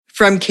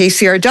From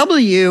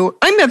KCRW,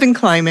 I'm Evan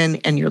Kleiman,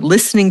 and you're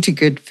listening to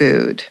Good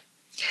Food.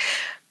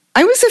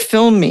 I was a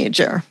film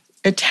major,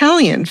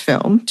 Italian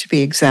film to be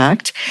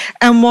exact,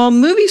 and while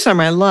movies are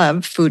my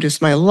love, food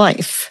is my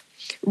life.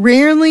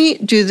 Rarely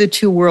do the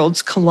two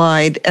worlds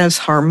collide as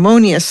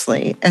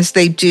harmoniously as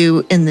they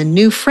do in the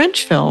new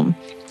French film,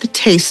 The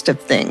Taste of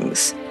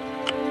Things.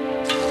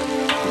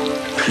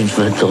 Plus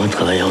de 20 ans à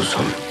travailler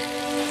ensemble.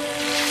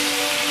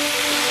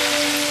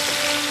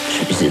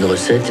 Je lisais une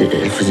recette et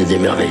elle faisait des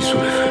merveilles sur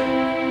le feu.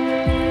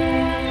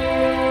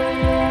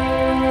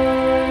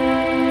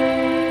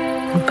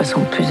 Nous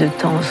passons plus de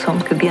temps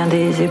ensemble que bien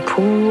des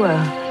époux.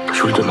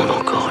 Je vous le demande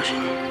encore, Eugénie.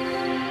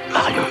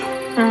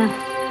 Marions-nous.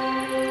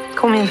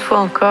 Combien de fois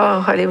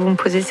encore allez-vous me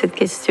poser cette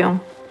question?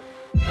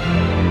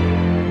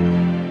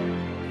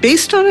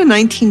 Based on a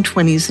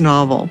 1920s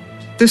novel,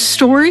 the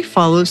story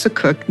follows a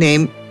cook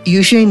named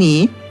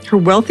Eugénie, her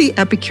wealthy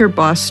epicure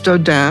boss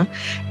Dodin,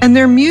 and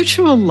their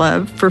mutual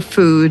love for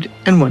food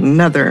and one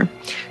another.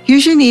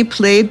 Eugénie,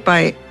 played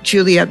by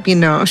Juliette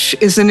Binoche,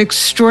 is an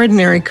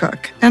extraordinary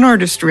cook, an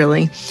artist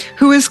really,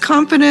 who is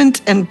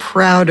confident and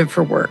proud of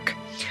her work.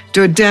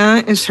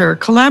 Dodin is her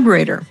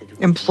collaborator,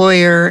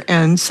 employer,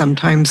 and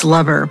sometimes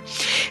lover.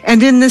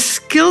 And in the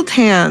skilled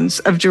hands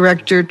of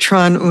director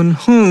Tran Anh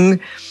Hung,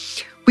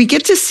 we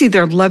get to see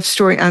their love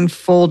story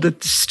unfold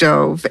at the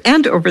stove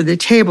and over the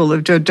table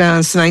of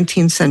Dodin's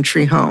 19th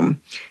century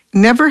home.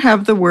 Never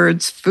have the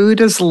words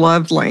food as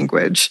love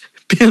language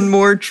been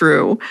more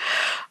true.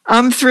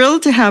 I'm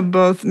thrilled to have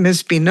both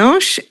Ms.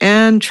 Binoche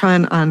and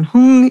Tran Anh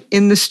Hung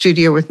in the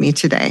studio with me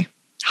today.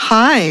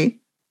 Hi.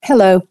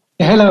 Hello.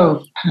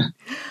 Hello.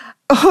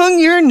 Hung,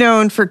 you're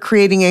known for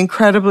creating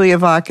incredibly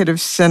evocative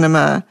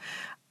cinema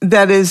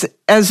that is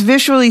as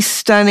visually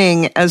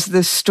stunning as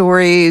the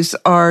stories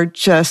are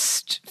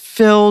just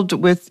filled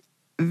with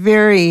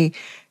very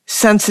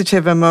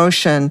sensitive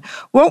emotion.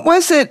 What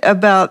was it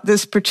about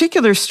this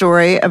particular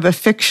story of a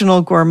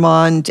fictional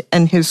gourmand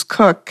and his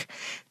cook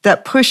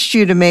that pushed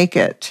you to make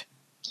it?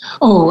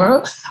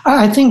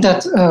 I think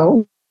that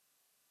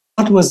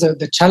what was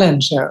the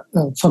challenge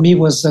for me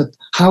was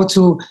how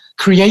to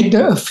create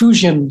a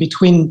fusion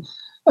between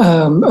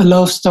a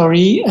love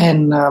story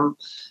and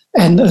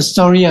a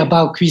story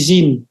about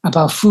cuisine,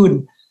 about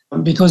food,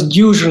 because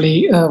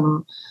usually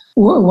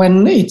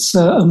when it's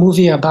a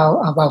movie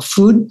about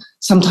food,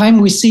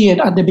 sometimes we see it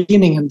at the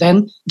beginning and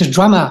then the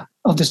drama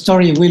of the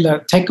story will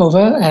take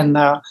over and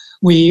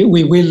we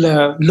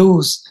will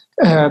lose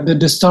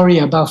the story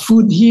about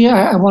food. Here,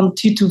 I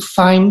wanted to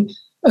find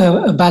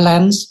a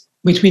balance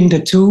between the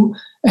two,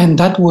 and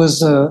that was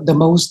the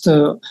most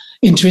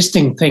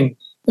interesting thing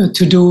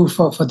to do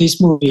for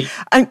this movie.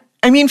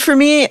 I mean, for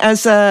me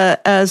as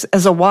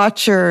a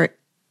watcher,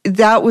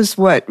 that was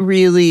what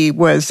really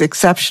was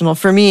exceptional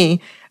for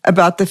me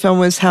about the film,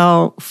 was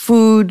how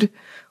food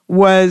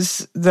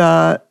was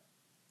the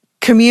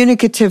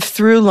communicative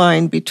through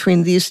line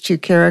between these two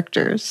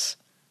characters.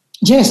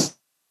 Yes,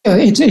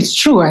 it's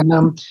true,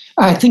 and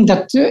I think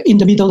that in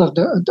the middle of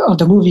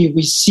the movie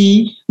we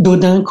see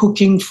Dodin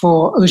cooking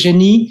for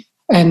Eugénie,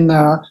 and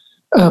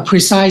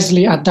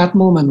precisely at that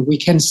moment we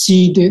can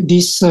see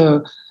this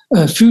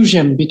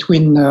fusion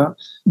between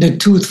the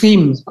two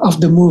themes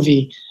of the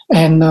movie,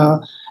 and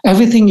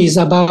everything is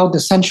about the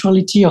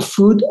sensuality of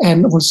food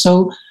and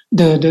also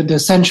the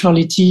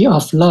sensuality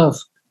of love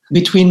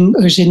between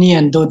Eugénie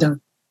and Dodin.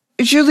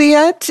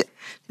 Juliette,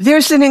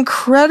 there's an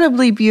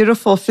incredibly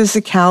beautiful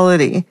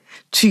physicality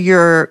to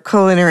your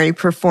culinary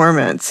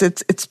performance.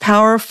 It's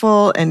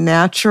powerful and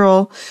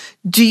natural.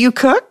 Do you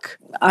cook?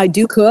 I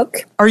do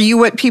cook. Are you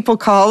what people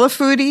call a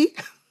foodie?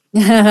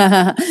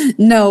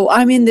 No,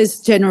 I'm in this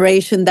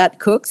generation that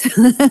cooks.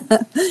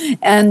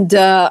 And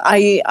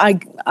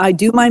I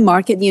do my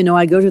market. You know,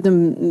 I go to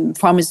the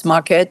farmer's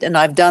market, and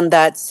I've done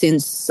that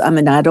since I'm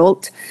an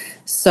adult.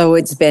 So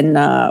it's been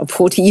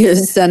 40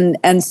 years.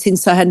 And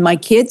since I had my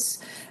kids,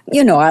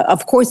 you know,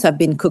 of course, I've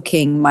been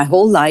cooking my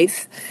whole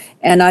life.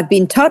 And I've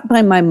been taught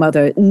by my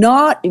mother,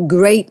 not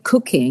great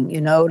cooking,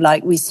 you know,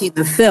 like we see in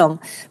the film,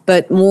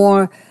 but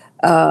more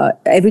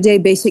everyday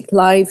basic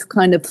life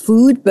kind of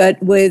food,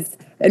 but with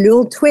a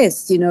little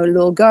twist, you know, a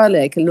little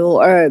garlic, a little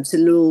herbs, a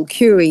little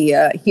curry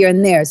here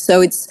and there.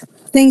 So it's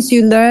things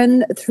you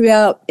learn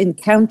throughout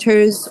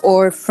encounters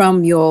or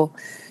from your,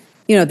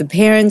 you know, the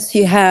parents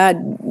you had.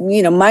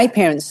 You know, my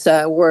parents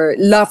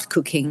loved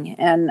cooking,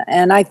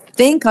 and I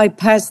think I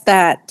passed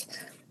that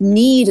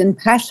need and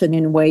passion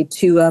in a way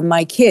to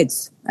my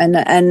kids. And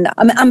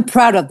I'm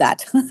proud of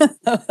that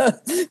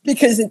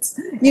because it's,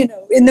 you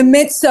know, in the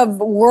midst of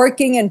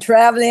working and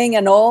traveling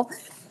and all,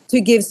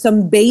 to give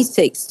some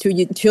basics to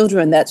your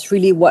children, that's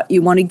really what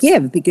you want to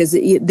give, because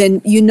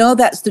then you know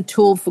that's the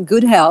tool for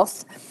good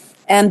health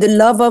and the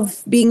love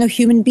of being a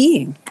human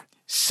being.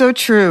 So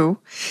true.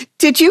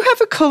 Did you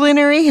have a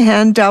culinary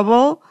hand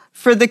double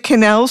for the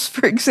quenelles,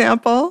 for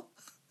example?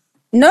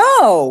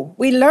 No,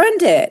 we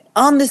learned it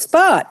on the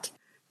spot.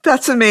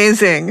 That's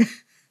amazing.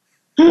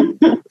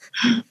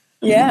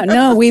 Yeah,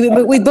 no,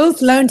 we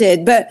both learned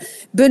it. But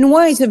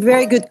Benoit is a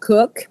very good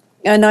cook,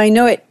 and I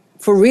know it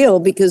for real,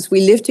 because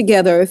we lived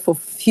together for a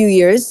few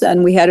years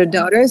and we had a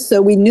daughter,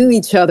 so we knew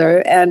each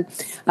other. And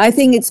I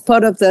think it's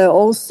part of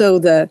also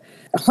the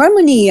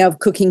harmony of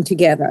cooking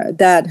together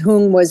that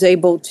Hung was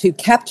able to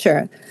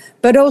capture.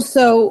 But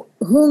also,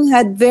 Hung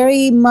had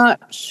very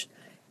much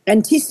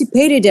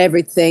anticipated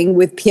everything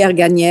with Pierre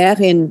Gagnère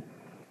in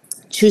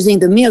choosing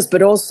the meals,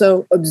 but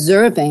also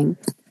observing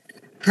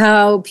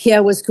how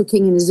Pierre was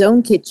cooking in his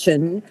own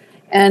kitchen.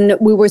 And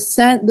we were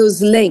sent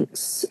those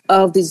links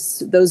of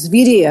those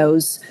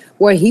videos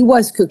where he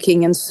was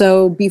cooking. And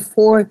so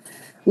before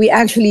we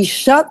actually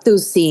shot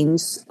those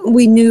scenes,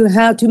 we knew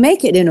how to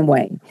make it in a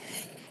way.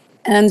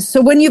 And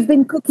so when you've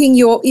been cooking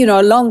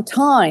a long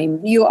time,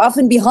 you're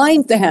often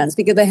behind the hands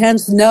because the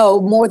hands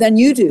know more than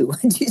you do.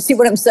 Do you see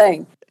what I'm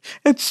saying?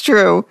 It's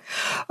true.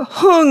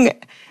 Hung,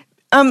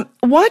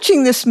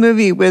 watching this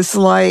movie was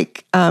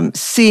like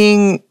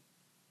seeing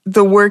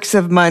the works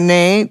of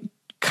Manet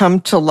come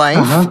to life.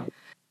 Uh-huh.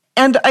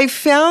 And I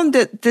found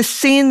that the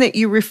scene that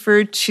you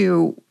referred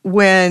to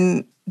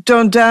when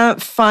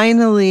Dandin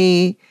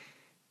finally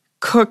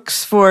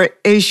cooks for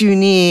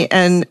Eugénie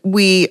and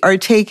we are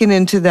taken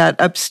into that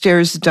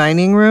upstairs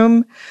dining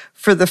room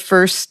for the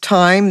first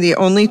time, the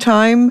only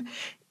time,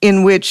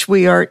 in which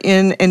we are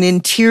in an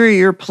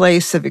interior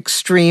place of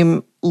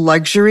extreme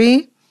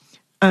luxury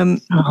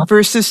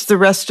versus the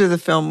rest of the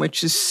film,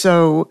 which is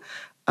so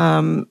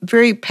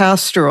very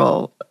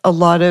pastoral, a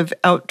lot of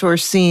outdoor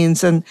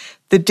scenes, and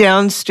the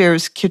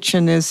downstairs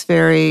kitchen is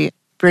very,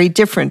 very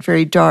different,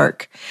 very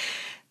dark.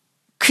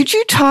 Could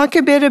you talk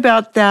a bit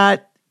about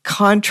that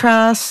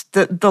contrast,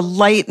 the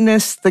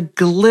lightness, the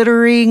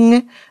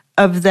glittering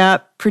of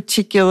that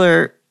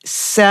particular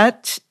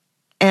set,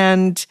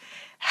 and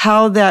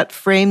how that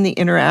framed the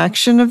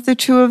interaction of the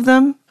two of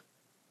them?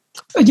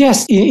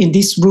 Yes, in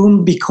this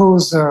room,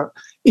 because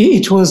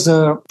it was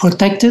a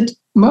protected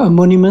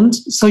monument,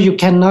 so you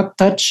cannot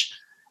touch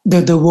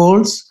the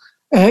walls.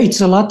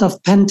 It's a lot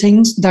of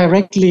paintings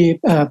directly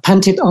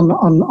painted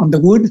on the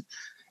wood.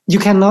 You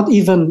cannot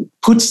even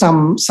put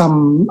some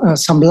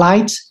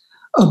light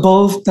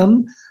above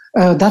them.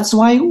 That's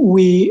why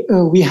we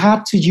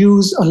had to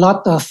use a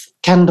lot of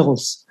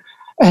candles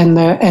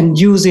and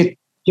use it,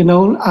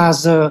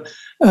 as a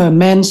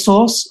main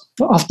source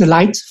of the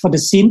light for the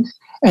scene.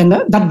 And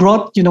that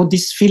brought,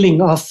 this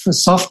feeling of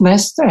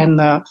softness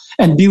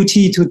and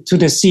beauty to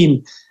the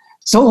scene.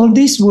 So all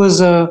this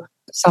was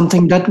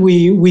something that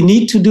we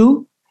need to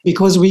do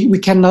because we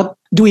cannot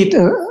do it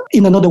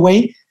in another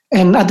way.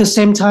 And at the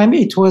same time,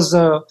 it was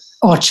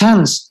our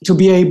chance to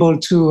be able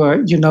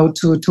to,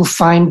 to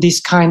find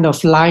this kind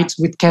of light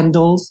with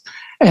candles.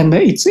 And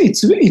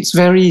it's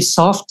very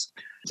soft.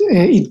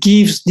 It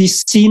gives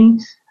this scene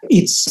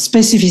its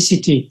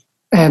specificity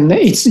and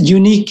it's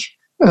unique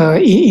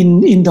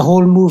in the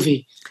whole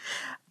movie.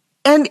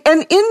 And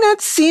in that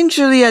scene,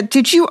 Juliette,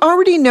 did you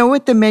already know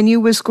what the menu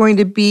was going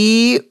to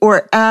be?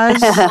 Or as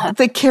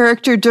the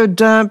character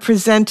Dandin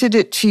presented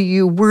it to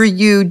you, were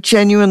you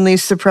genuinely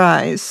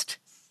surprised?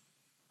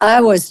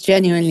 I was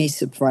genuinely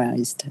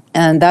surprised.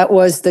 And that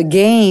was the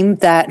game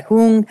that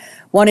Hung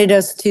wanted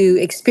us to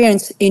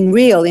experience in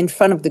real, in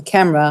front of the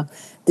camera,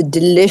 the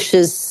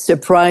delicious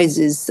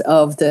surprises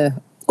of the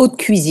haute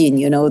cuisine,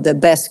 the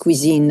best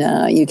cuisine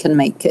you can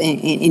make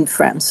in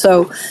France.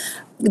 So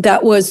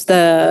that was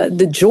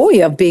the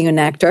joy of being an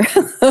actor,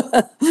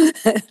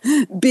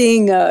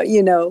 being,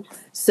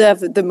 serve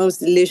the most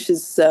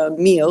delicious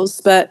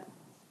meals. But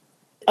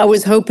I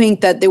was hoping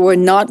that there were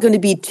not going to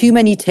be too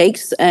many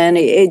takes, and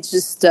it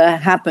just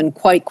happened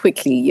quite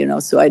quickly,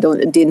 so I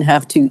didn't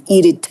have to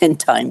eat it 10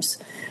 times,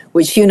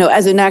 which,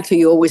 as an actor,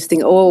 you always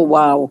think, oh,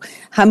 wow,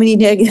 how many,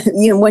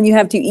 when you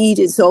have to eat,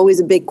 it's always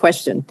a big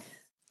question.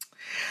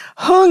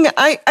 Hung,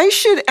 I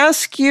should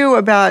ask you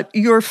about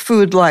your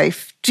food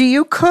life. Do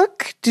you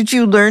cook? Did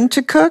you learn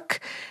to cook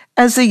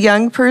as a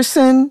young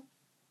person?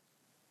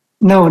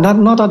 No,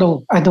 not at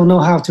all. I don't know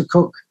how to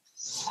cook.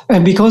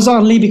 And because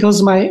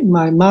my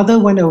mother,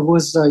 when I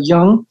was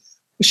young,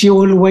 she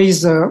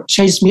always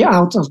chased me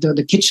out of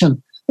the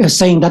kitchen,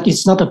 saying that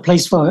it's not a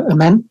place for a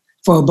man,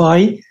 for a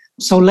boy.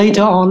 So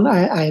later on,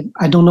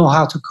 I don't know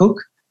how to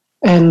cook.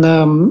 And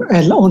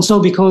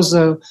also because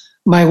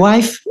my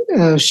wife,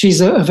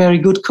 she's a very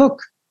good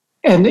cook.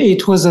 And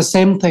it was the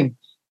same thing.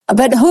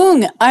 But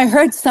Hung, I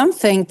heard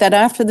something that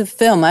after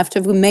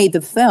we made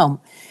the film,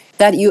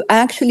 that you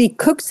actually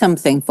cooked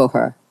something for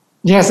her.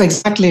 Yes,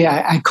 exactly.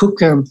 I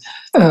cook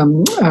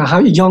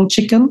young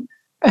chicken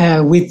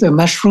with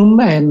mushroom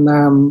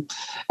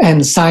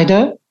and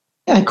cider.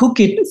 I cook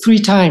it 3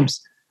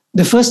 times.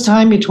 The first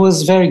time it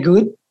was very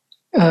good,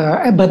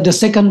 but the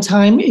second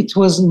time it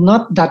was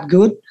not that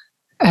good,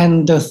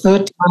 and the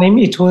third time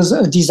it was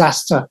a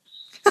disaster.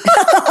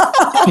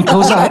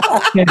 Because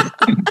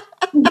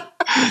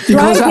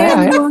try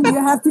again, you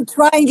have to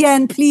try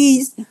again,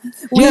 please.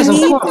 We need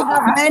to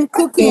have men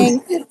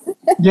cooking.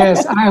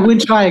 Yes, I will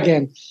try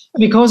again.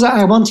 Because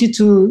I wanted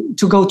to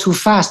go too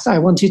fast. I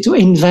wanted to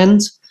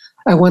invent.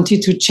 I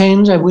wanted to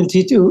change. I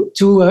wanted to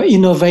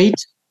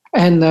innovate.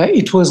 and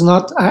it was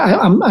not.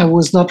 I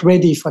was not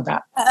ready for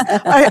that.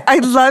 I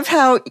love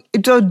how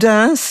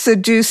Dodin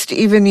seduced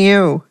even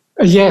you.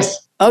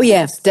 Yes. Oh,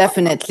 yes,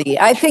 definitely.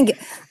 I think,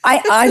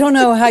 I don't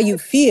know how you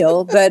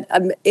feel, but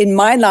in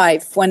my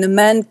life, when a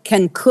man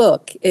can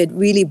cook, it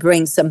really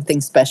brings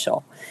something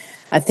special.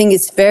 I think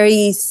it's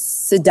very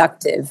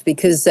seductive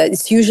because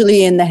it's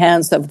usually in the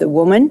hands of the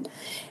woman.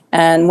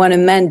 And when a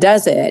man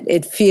does it,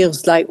 it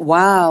feels like,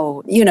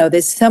 wow,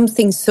 there's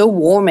something so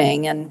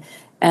warming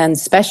and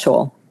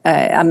special.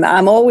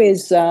 I'm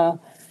always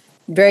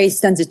very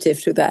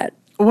sensitive to that.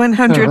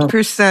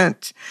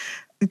 100%.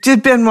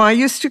 Did Benoit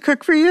used to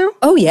cook for you?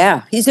 Oh,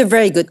 yeah. He's a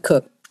very good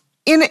cook.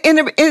 In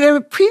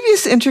a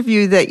previous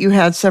interview that you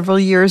had several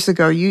years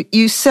ago,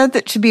 you said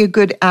that to be a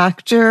good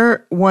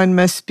actor, one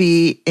must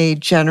be a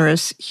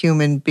generous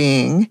human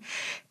being.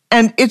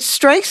 And it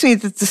strikes me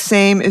that the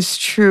same is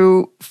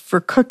true for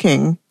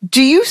cooking.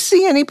 Do you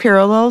see any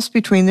parallels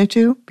between the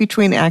two,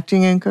 between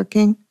acting and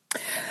cooking?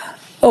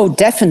 Oh,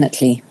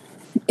 definitely.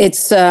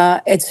 It's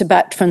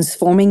about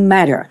transforming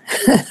matter.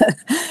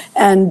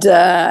 And,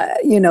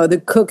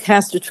 the cook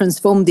has to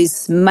transform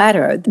this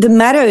matter. The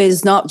matter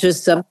is not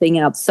just something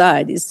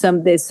outside.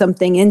 There's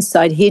something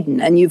inside hidden,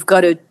 and you've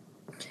got to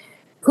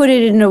put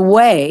it in a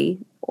way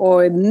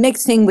or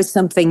mixing with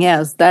something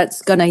else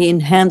that's going to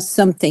enhance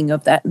something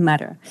of that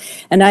matter.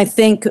 And I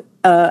think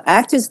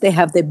actors, they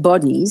have their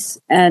bodies,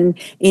 and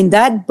in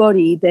that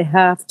body, they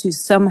have to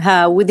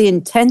somehow, with the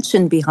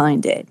intention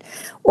behind it,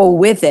 or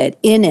with it,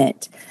 in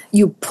it,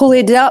 you pull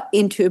it up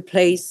into a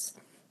place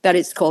that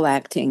it's called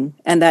acting.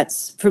 And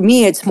that's, for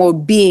me, it's more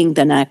being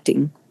than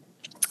acting.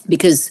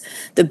 Because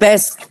the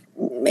best,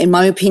 in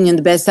my opinion,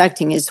 the best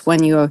acting is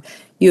when you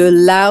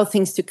allow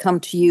things to come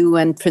to you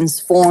and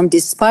transform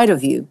despite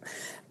of you.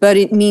 But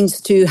it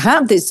means to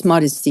have this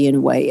modesty in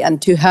a way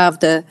and to have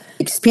the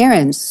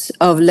experience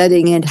of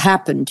letting it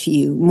happen to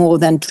you more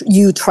than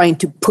you trying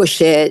to push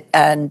it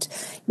and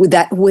with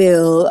that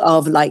will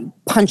of like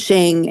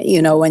punching,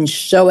 and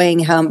showing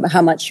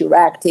how much you're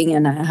acting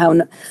and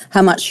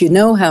how much you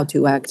know how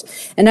to act.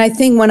 And I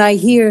think when I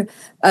hear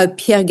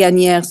Pierre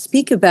Gagnère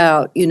speak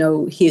about,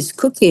 his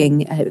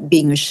cooking,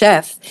 being a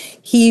chef,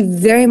 he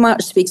very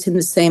much speaks in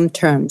the same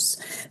terms,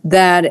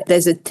 that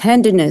there's a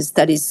tenderness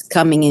that is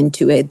coming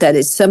into it, that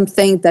is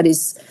something that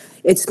is,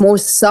 it's more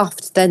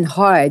soft than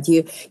hard.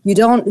 You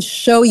don't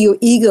show your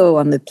ego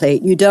on the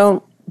plate. You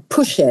don't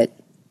push it.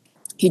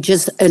 You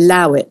just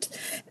allow it.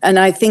 And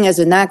I think as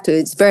an actor,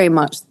 it's very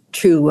much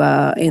true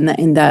in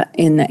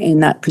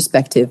that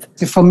perspective.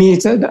 For me,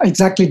 it's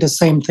exactly the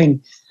same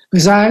thing.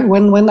 Because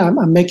when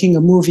I'm making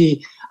a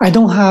movie, I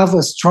don't have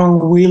a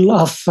strong will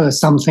of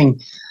something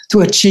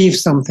to achieve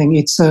something.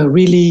 It's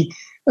really,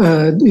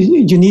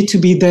 you need to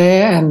be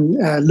there and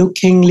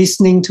looking,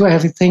 listening to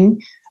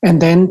everything, and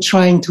then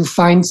trying to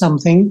find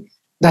something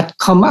that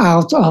come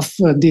out of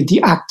the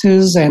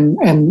actors and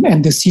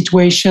the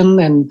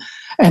situation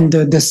and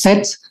the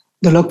set,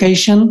 the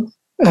location.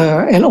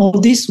 And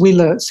all this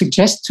will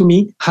suggest to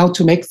me how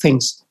to make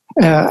things.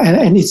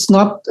 And it's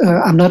not,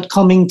 I'm not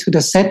coming to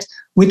the set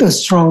with a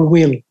strong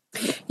will.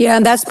 Yeah,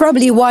 and that's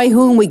probably why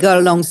we got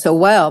along so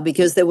well,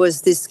 because there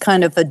was this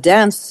kind of a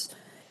dance,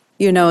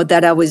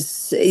 that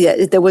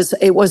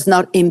it was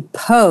not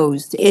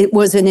imposed. It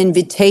was an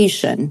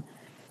invitation.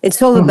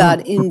 It's all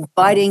about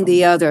inviting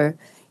the other,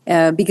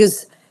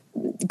 because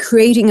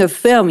creating a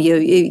film,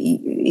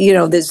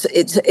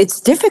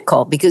 it's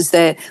difficult because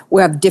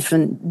we have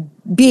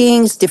different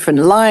beings, different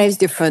lives,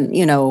 different,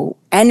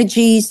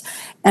 energies,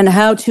 and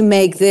how to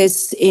make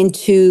this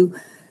into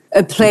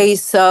a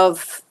place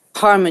of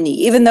harmony.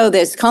 Even though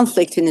there's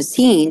conflict in the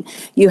scene,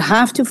 you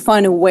have to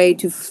find a way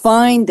to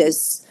find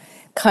this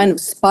kind of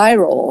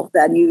spiral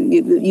that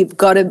you've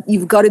got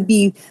to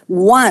be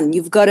one.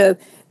 You've got to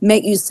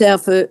make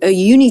yourself a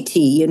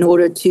unity in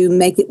order to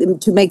make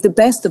the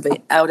best of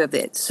it out of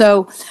it.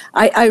 So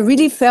I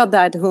really felt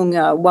that, Hung,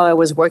 while I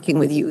was working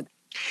with you.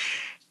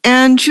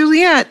 And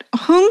Juliette,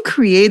 Hung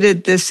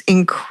created this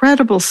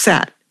incredible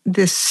set,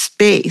 this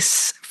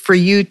space for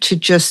you to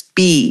just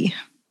be.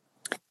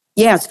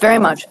 Yes, very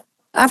much.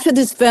 After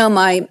this film,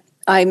 I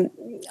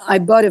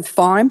bought a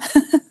farm,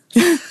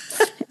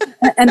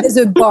 and there's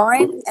a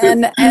barn,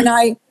 and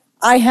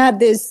I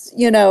had this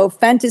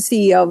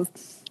fantasy of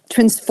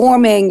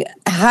transforming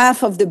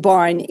half of the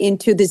barn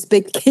into this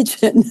big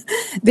kitchen,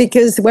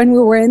 because when we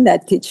were in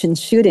that kitchen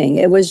shooting,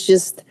 it was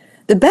just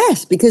the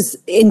best, because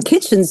in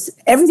kitchens,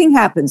 everything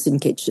happens in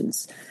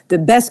kitchens. The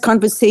best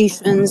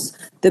conversations,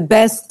 the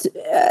best,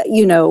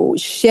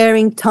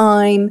 sharing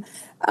time.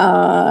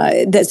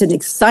 There's an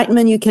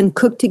excitement. You can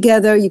cook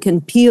together. You can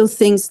peel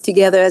things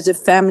together as a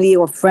family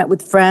or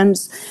with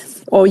friends,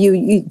 or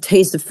you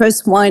taste the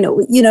first wine.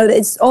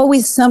 It's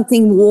always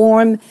something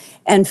warm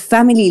and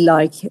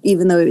family-like,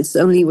 even though it's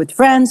only with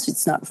friends.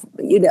 It's not,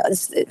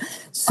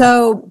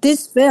 So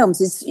this film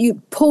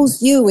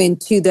pulls you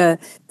into the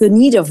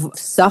need of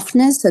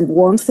softness and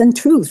warmth and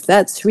truth.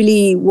 That's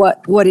really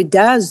what it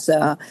does.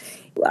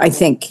 I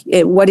think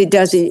what it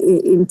does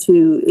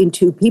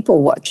into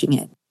people watching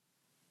it.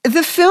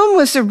 The film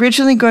was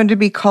originally going to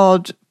be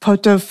called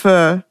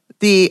pot-au-feu,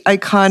 the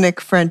iconic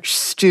French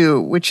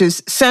stew, which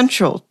is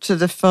central to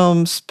the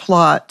film's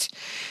plot.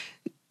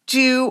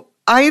 Do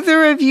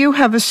either of you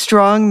have a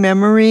strong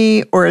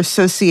memory or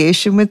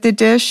association with the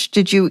dish?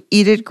 Did you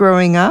eat it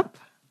growing up?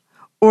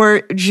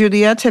 Or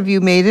Juliette, have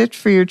you made it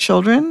for your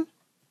children?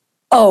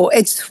 Oh,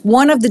 it's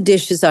one of the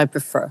dishes I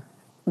prefer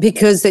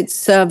because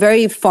it's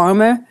very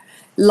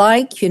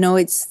farmer-like.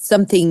 It's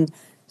something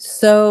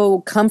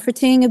so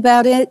comforting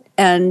about it.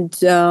 And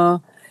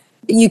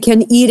you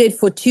can eat it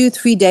for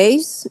 2-3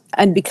 days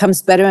and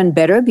becomes better and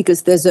better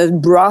because there's a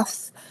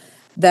broth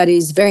that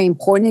is very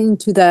important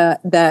to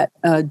that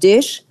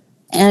dish.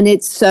 And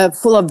it's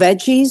full of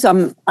veggies.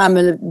 I'm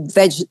a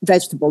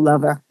vegetable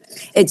lover.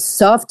 It's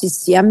soft,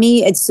 it's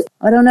yummy.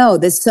 I don't know,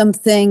 there's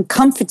something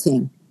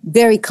comforting,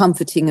 very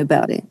comforting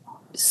about it.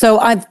 So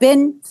I've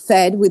been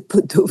fed with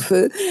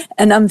pot-au-feu,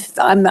 and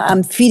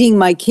I'm feeding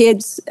my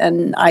kids,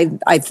 and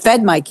I've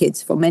fed my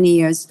kids for many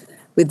years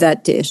with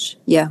that dish.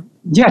 Yeah.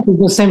 Yeah, it's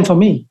the same for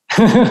me.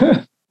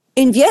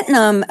 In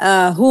Vietnam,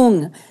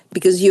 Hung,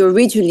 because you're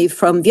originally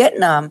from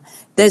Vietnam,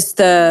 there's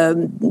a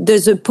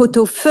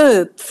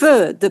pot-au-feu,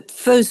 the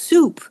pho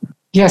soup.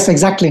 Yes,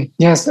 exactly.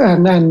 Yes,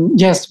 and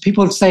yes,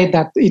 people say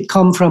that it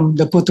comes from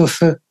the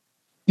pot-au-feu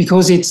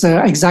because it's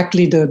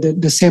exactly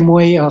the same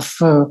way of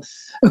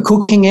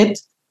cooking it,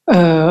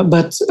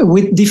 but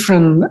with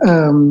different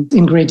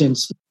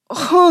ingredients.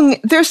 Hung,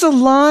 there's a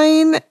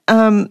line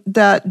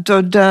that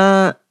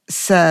Dodin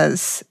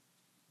says.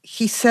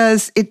 He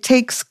says, it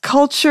takes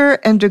culture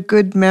and a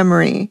good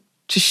memory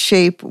to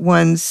shape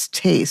one's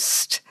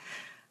taste.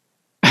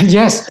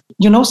 Yes.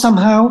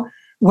 Somehow,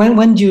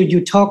 when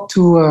you talk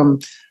to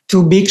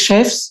big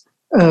chefs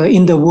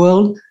in the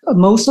world,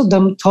 most of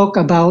them talk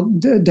about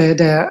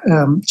their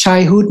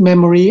childhood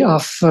memory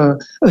of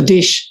a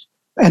dish.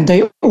 And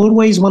they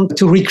always want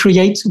to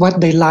recreate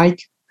what they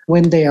like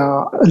when they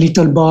are a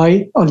little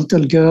boy or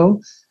little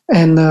girl.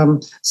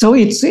 And so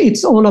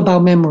it's all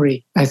about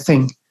memory, I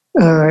think.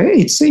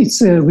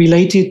 It's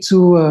related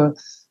to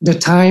the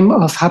time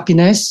of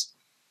happiness,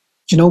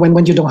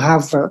 when you don't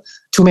have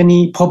too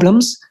many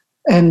problems.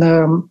 And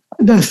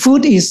the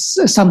food is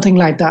something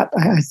like that,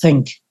 I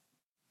think.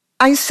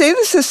 I say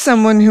this as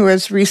someone who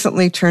has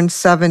recently turned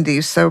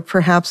 70, so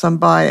perhaps I'm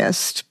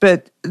biased,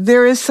 but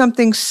there is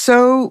something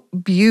so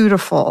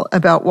beautiful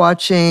about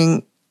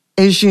watching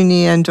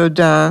Eugénie and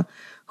Dodin,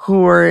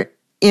 who are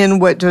in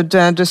what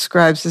Dodin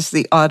describes as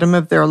the autumn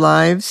of their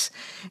lives.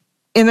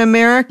 In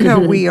America,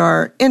 we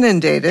are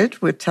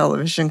inundated with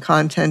television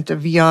content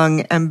of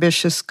young,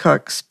 ambitious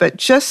cooks, but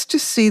just to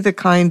see the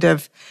kind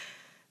of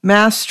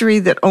mastery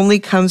that only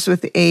comes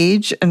with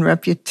age and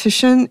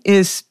repetition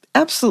is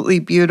absolutely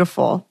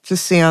beautiful to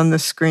see on the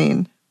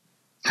screen.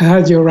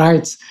 You're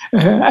right.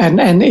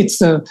 And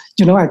it's,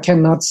 I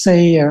cannot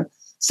say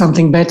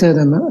something better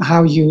than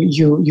how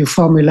you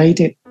formulate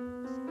it.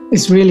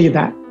 It's really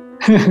that.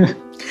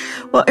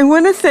 Well, I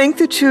want to thank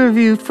the two of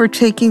you for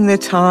taking the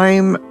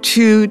time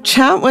to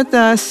chat with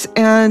us,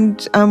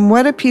 and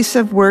what a piece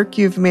of work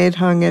you've made,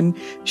 Hung. And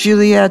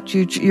Juliette,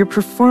 your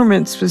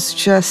performance was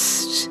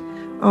just,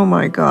 oh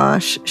my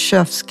gosh,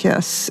 chef's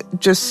kiss.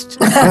 Just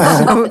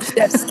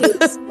Chef's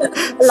kiss.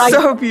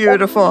 So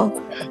beautiful.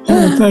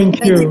 Thank you.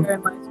 Thank you very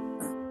much.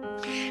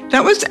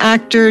 That was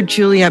actor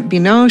Juliette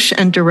Binoche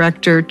and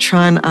director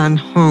Tran Anh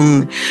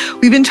Hung.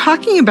 We've been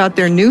talking about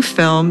their new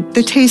film,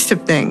 The Taste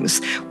of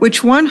Things,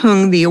 which won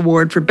Hung the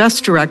award for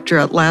Best Director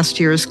at last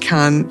year's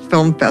Cannes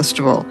Film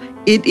Festival.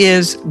 It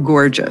is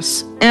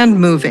gorgeous and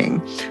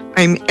moving.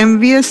 I'm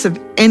envious of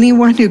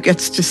anyone who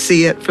gets to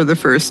see it for the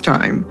first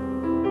time.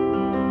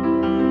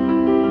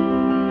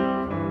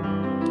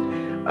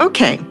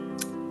 Okay,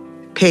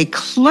 pay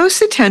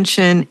close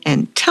attention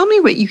and tell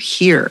me what you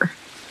hear.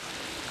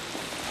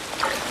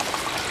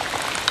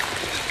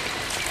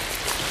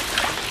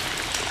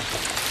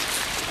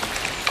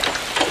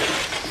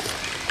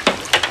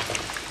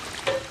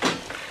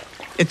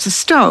 It's a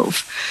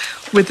stove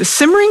with a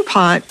simmering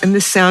pot and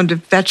the sound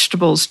of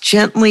vegetables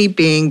gently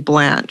being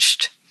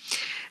blanched.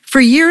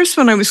 For years,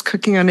 when I was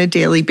cooking on a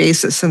daily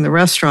basis in the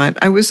restaurant,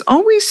 I was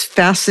always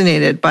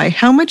fascinated by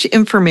how much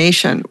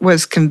information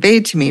was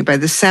conveyed to me by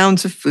the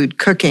sounds of food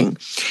cooking.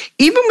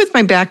 Even with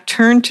my back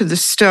turned to the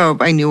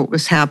stove, I knew what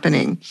was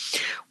happening.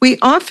 We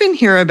often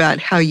hear about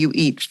how you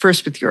eat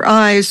first with your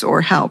eyes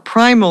or how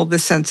primal the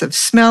sense of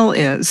smell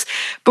is.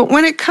 But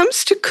when it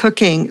comes to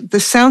cooking, the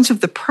sounds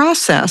of the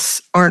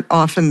process aren't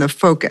often the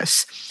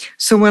focus.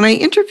 So when I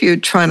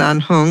interviewed Tran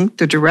Anh Hung,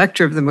 the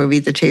director of the movie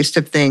The Taste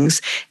of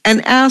Things,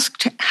 and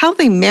asked how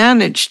they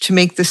managed to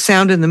make the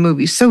sound in the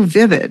movie so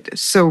vivid,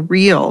 so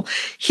real,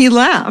 he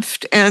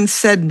laughed and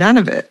said none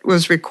of it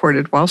was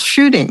recorded while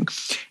shooting.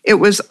 It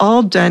was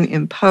all done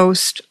in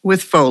post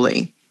with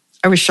Foley.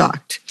 I was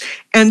shocked.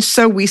 And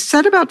so we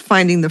set about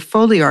finding the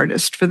Foley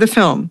artist for the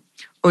film,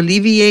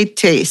 Olivier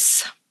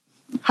Thys.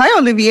 Hi,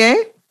 Olivier.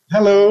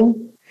 Hello.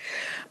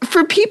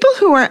 For people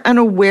who are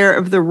unaware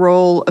of the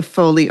role of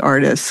Foley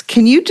artists,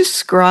 can you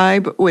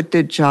describe what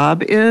the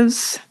job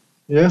is?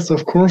 Yes,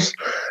 of course.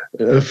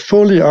 A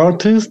Foley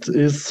artist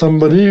is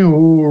somebody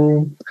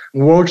who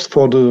works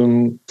for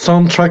the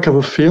soundtrack of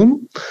a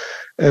film,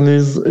 and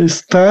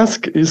his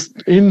task is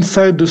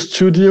inside the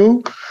studio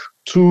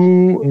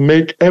to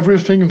make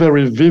everything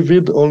very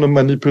vivid, all the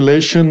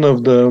manipulation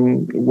of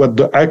what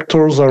the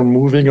actors are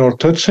moving or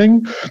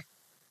touching,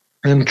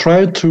 and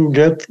try to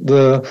get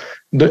the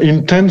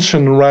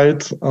intention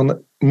right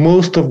on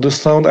most of the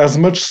sound, as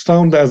much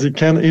sound as he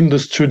can in the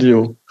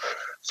studio.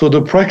 So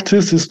the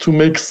practice is to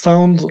make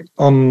sound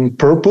on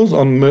purpose,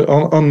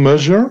 on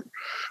measure,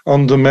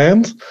 on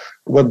demand.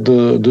 What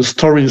the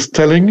story is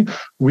telling,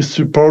 we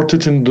support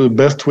it in the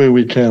best way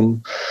we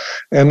can.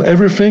 And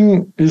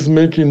everything is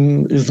made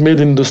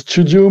in the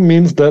studio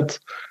means that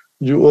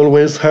you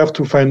always have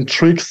to find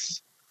tricks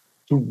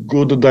to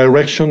go the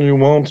direction you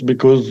want,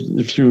 because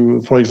if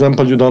you, for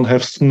example, you don't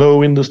have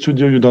snow in the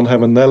studio, you don't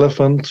have an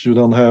elephant, you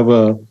don't have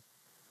a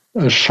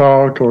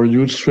shark or a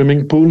huge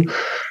swimming pool.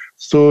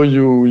 So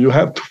you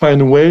have to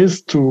find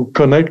ways to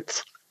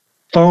connect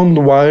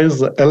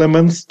sound-wise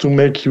elements to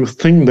make you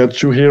think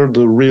that you hear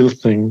the real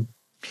thing.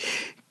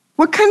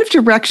 What kind of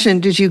direction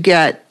did you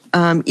get,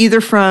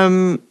 either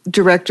from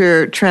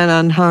Director Tran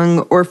Anh Hung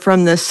or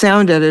from the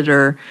sound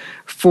editor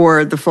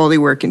for the Foley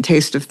work and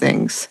Taste of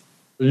Things?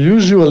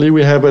 Usually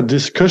we have a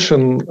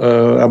discussion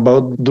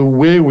about the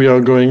way we are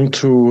going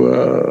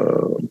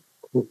to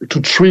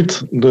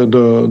treat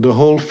the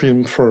whole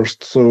film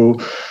first. So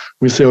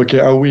we say, okay,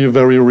 are we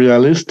very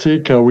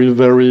realistic? Are we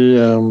very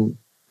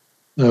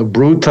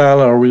brutal?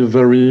 Are we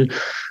very,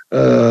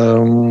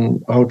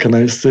 how can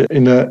I say,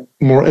 in a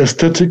more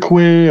aesthetic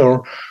way?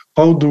 Or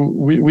how do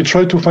we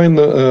try to find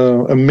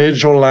a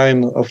major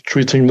line of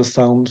treating the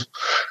sound?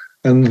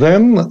 And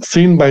then,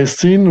 scene by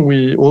scene,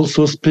 we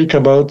also speak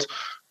about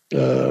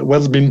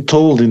what's been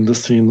told in the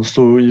scene.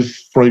 So if,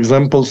 for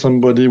example,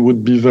 somebody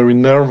would be very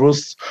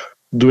nervous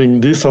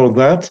doing this or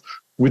that,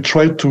 we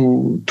try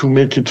to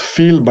make it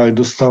feel by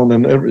the sound.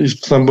 And if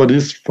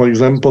somebody's, for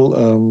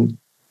example,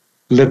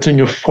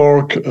 letting a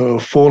fork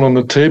fall on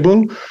the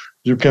table,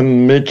 you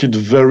can make it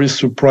very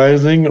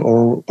surprising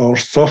or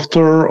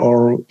softer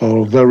or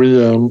very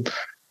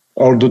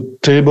or the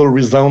table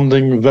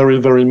resounding very,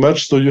 very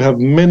much. So you have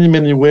many,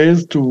 many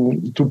ways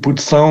to put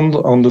sound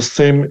on the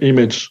same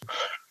image.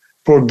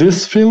 For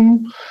this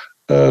film,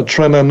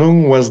 Tran Anh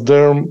Hung was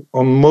there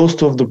on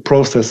most of the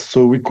process,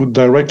 so we could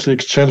directly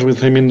exchange with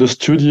him in the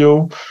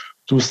studio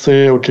to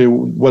say, okay,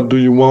 what do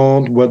you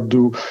want?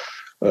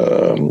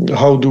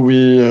 How do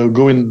we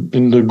go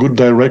in the good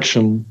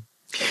direction?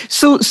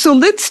 So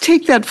let's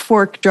take that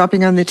fork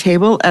dropping on the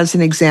table as an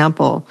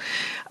example.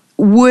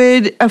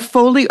 Would a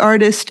Foley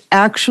artist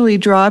actually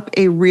drop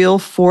a real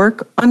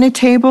fork on a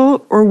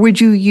table, or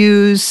would you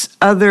use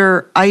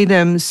other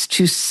items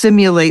to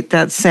simulate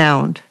that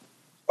sound?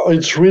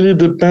 It really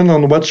depends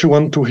on what you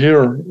want to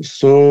hear.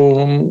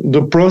 So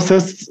the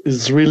process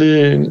is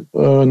really,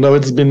 now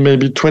it's been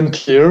maybe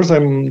 20 years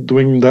I'm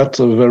doing that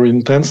very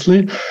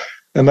intensely.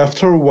 And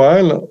after a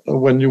while,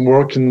 when you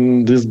work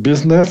in this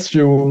business,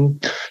 you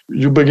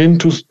begin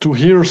to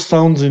hear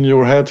sounds in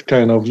your head,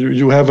 kind of.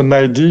 You have an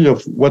idea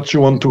of what you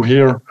want to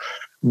hear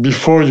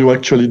before you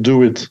actually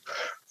do it.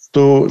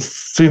 So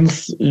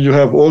since you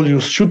have all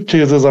your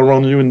suitcases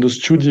around you in the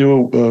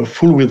studio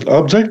full with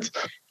objects,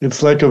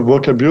 it's like a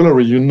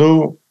vocabulary. You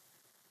know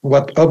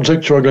what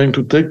object you are going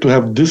to take to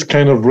have this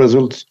kind of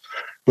results.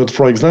 But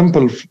for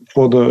example,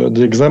 for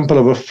the example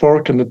of a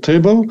fork and a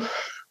table,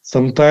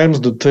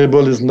 sometimes the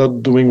table is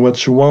not doing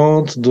what you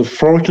want, the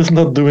fork is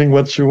not doing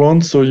what you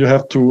want, so you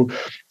have to,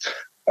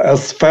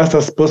 as fast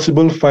as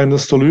possible, find a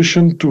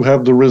solution to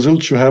have the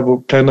results you have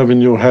kind of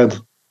in your head.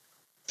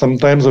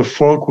 Sometimes a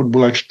fork would be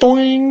like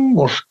stoing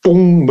or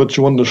stung, but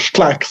you want the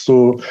schlack,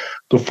 so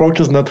the fork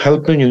is not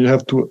helping and you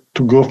have to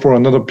go for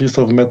another piece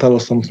of metal or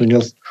something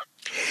else.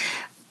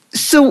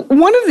 So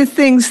one of the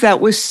things that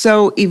was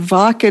so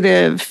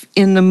evocative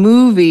in the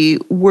movie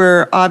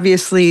were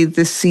obviously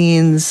the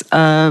scenes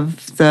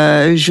of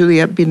the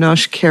Juliette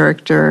Binoche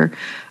character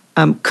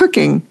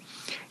cooking.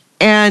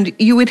 And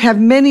you would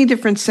have many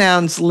different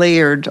sounds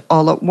layered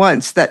all at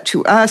once that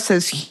to us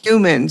as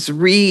humans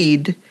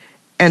read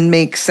and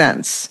make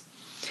sense.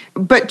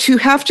 But to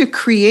have to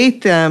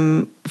create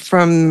them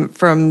from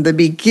the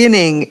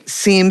beginning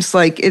seems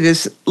like it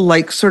is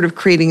like sort of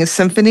creating a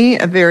symphony,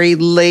 a very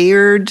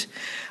layered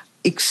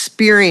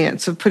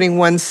experience of putting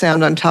one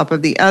sound on top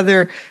of the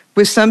other,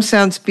 with some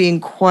sounds being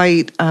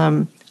quite,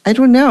 I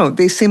don't know,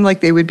 they seem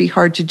like they would be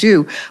hard to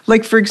do.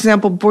 Like, for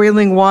example,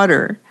 boiling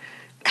water.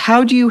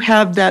 How do you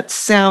have that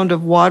sound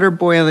of water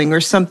boiling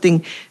or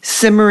something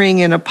simmering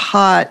in a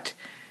pot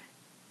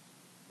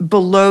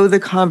below the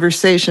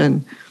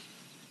conversation?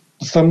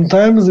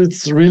 Sometimes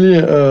it's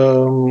really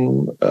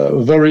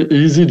very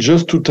easy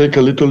just to take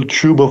a little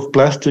tube of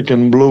plastic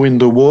and blow in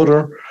the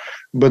water,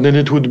 but then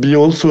it would be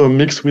also a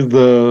mix with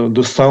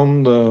the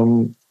sound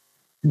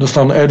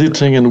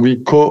editing, and we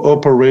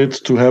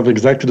cooperate to have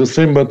exactly the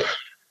same. But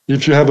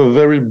if you have a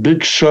very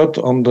big shot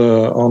on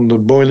the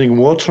boiling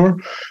water,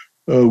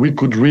 we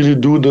could really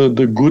do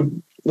the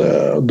good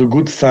the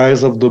good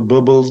size of the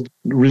bubbles,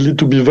 really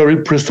to be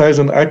very precise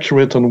and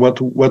accurate on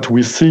what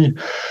we see.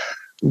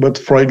 But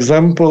for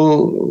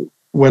example,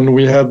 when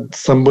we had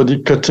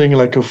somebody cutting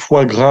like a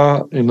foie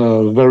gras in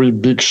a very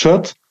big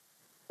shot,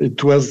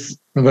 it was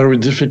very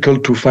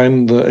difficult to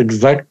find the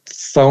exact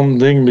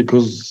sounding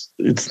because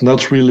it's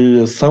not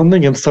really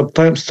sounding, and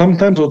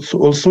sometimes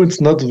also it's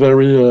not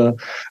very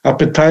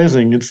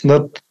appetizing. It's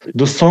not,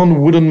 the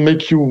sound wouldn't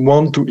make you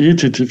want to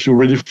eat it if you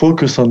really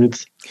focus on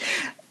it.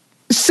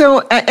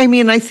 So, I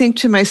mean, I think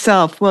to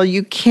myself, well,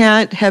 you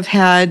can't have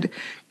had,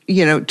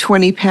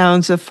 20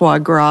 pounds of foie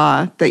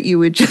gras that you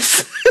would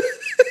just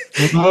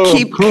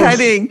keep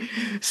cutting.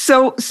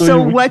 So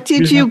what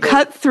did you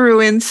cut through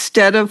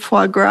instead of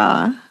foie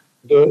gras?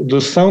 The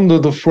sound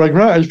of the foie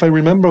gras, if I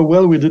remember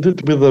well, we did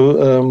it with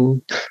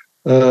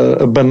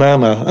a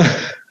banana.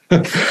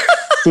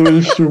 So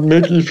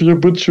if you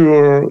put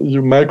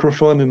your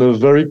microphone in a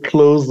very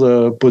close,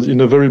 in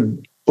a very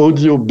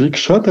audio big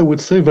shot, I would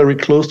say, very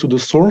close to the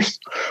source,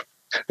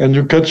 and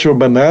you cut your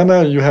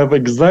banana, you have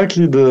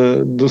exactly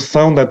the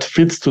sound that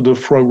fits to the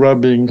foie gras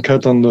being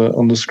cut on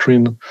the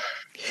screen.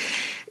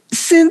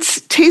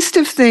 Since Taste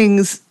of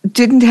Things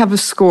didn't have a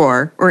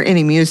score or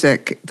any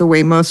music the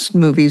way most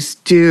movies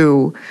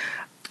do,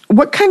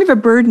 what kind of a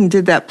burden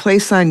did that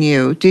place on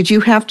you? Did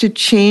you have to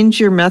change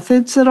your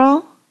methods at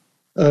all?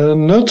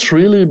 Not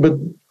really, but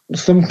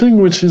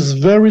something which is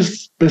very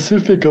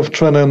specific of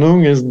Tran Anh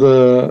Hung is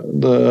the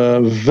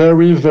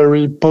very,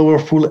 very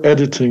powerful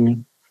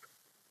editing.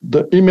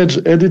 The image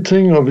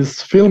editing of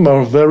his film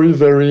are very,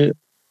 very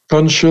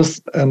conscious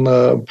and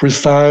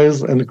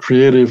precise and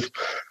creative.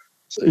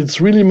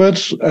 It's really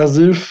much as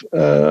if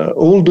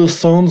all the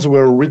sounds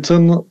were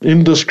written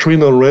in the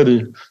screen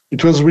already.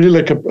 It was really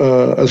like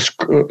a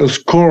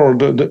score.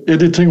 The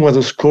editing was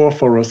a score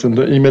for us, and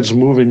the image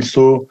moving.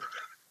 So,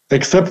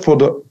 except for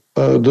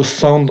the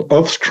sound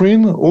off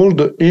screen, all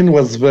the in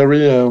was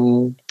very,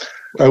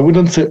 I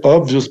wouldn't say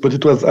obvious, but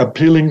it was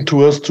appealing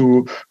to us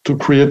to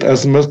create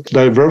as much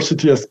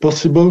diversity as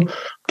possible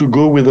to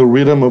go with the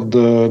rhythm of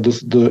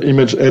the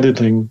image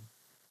editing,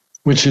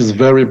 which is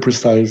very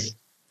precise.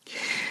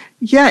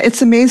 Yeah,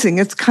 it's amazing.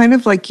 It's kind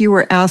of like you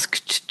were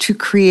asked to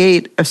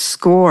create a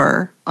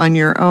score on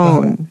your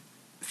own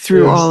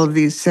through all of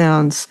these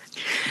sounds.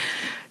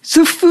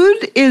 So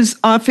food is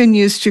often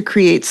used to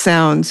create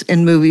sounds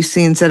in movie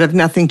scenes that have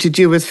nothing to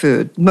do with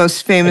food.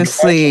 Most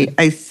famously,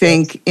 I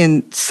think,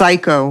 in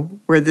Psycho,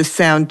 where the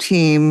sound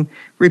team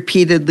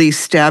repeatedly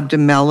stabbed a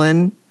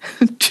melon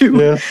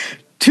to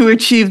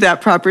achieve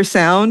that proper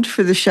sound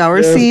for the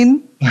shower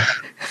scene.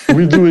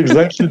 We do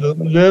exactly that.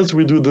 Yes,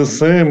 we do the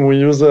same. We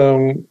use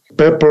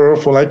pepper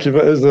for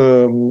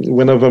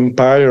when a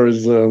vampire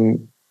is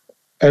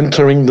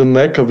entering the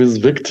neck of his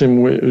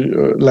victim,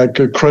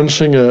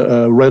 crunching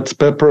a red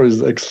pepper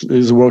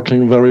is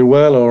working very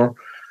well. Or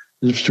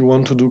if you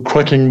want to do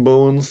cracking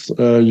bones,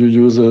 you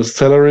use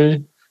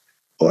celery.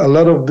 A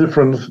lot of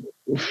different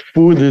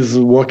food is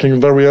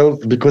working very well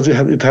because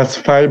it has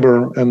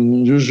fiber,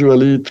 and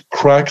usually it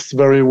cracks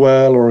very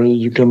well. Or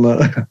you can,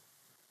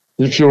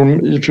 if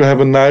you have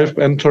a knife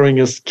entering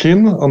a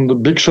skin on the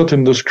big shot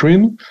in the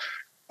screen.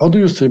 How do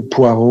you say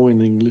poireau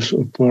in English?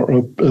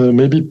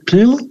 Maybe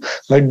peel,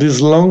 like this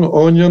long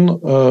onion,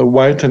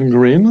 white and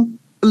green.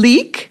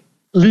 Leek?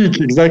 Leek,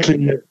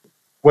 exactly.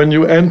 When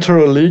you enter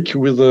a leek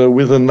with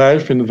a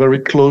knife in very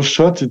close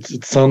shot,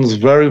 it sounds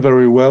very,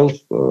 very well,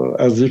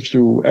 as if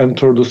you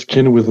enter the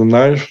skin with a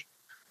knife.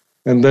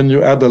 And then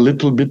you add a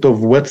little bit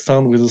of wet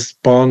sound with a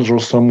sponge or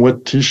some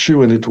wet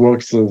tissue, and it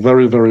works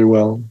very, very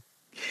well.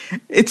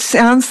 It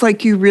sounds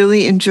like you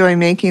really enjoy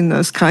making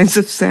those kinds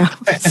of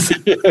sounds.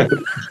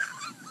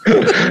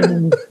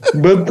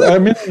 But I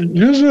mean,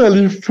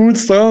 usually food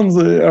sounds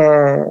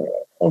are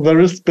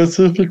very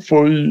specific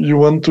for you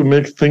want to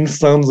make things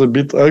sound a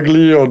bit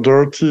ugly or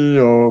dirty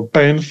or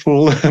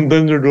painful, and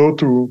then you go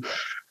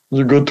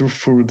to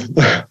food.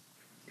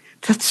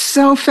 That's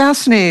so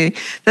fascinating.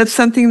 That's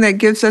something that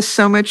gives us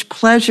so much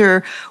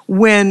pleasure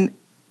when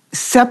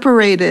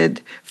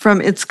separated from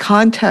its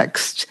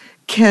context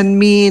can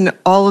mean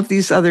all of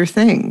these other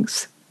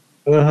things.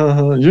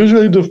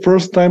 Usually the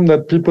first time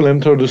that people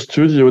enter the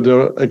studio,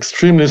 they're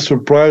extremely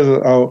surprised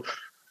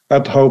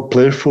at how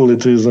playful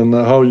it is, and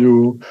how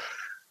you,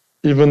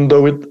 even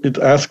though it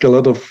asks a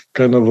lot of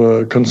kind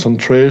of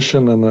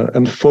concentration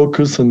and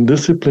focus and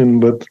discipline,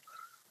 but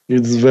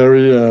it's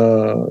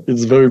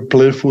very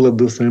playful at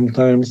the same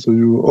time. So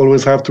you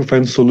always have to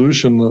find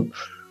solution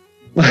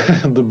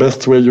the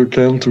best way you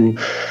can to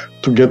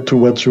get to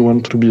what you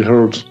want to be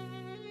heard.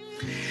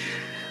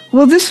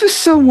 Well, this was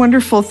so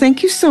wonderful.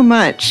 Thank you so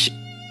much.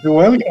 You're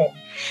welcome.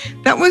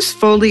 That was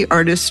Foley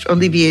artist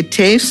Olivier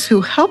Thys,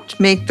 who helped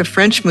make the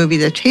French movie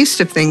The Taste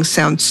of Things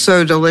sound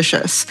so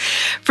delicious.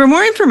 For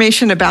more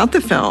information about the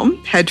film,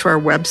 head to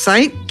our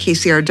website,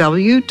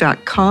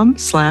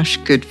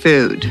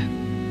 kcrw.com/goodfood.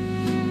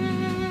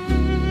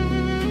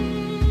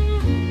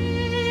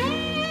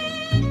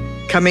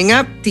 Coming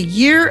up, the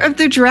Year of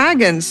the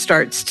Dragon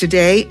starts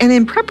today, and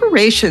in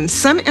preparation,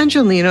 some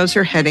Angelenos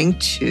are heading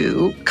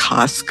to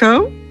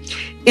Costco.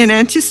 In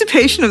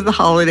anticipation of the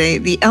holiday,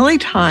 the LA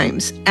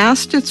Times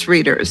asked its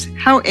readers,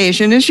 how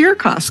Asian is your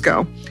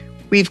Costco?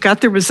 We've got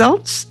the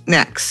results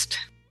next.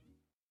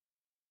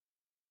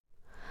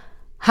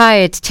 Hi,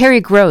 it's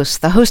Terry Gross,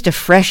 the host of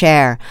Fresh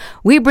Air.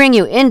 We bring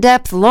you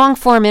in-depth,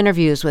 long-form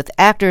interviews with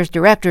actors,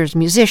 directors,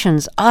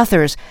 musicians,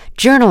 authors,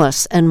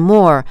 journalists, and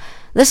more.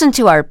 Listen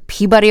to our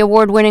Peabody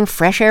Award-winning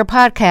Fresh Air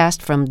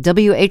podcast from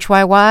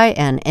WHYY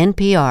and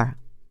NPR.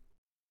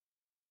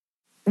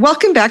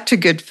 Welcome back to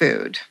Good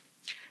Food.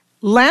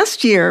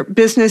 Last year,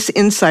 Business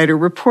Insider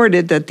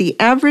reported that the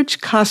average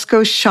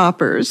Costco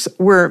shoppers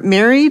were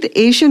married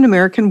Asian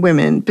American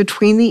women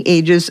between the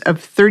ages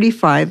of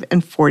 35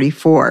 and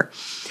 44.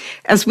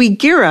 As we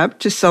gear up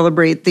to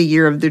celebrate the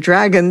Year of the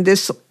Dragon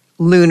this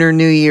Lunar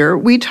New Year,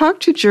 we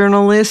talked to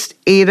journalist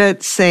Ada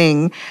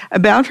Tseng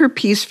about her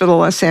piece for the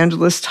Los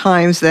Angeles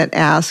Times that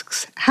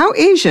asks, how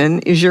Asian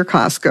is your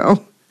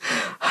Costco?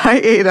 Hi,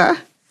 Ada.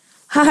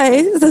 Hi,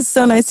 it's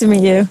so nice to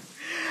meet you.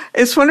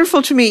 It's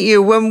wonderful to meet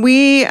you. When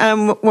we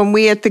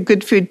at the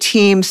Good Food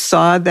team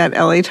saw that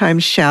LA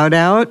Times shout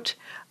out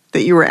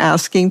that you were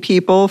asking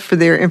people for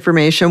their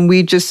information,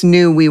 we just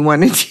knew we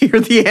wanted to hear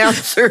the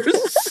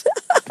answers.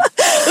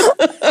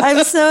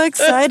 I'm so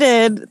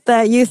excited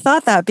that you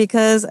thought that,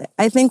 because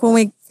I think when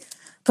we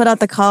put out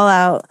the call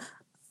out,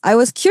 I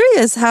was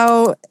curious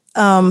how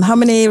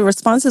many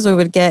responses we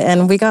would get,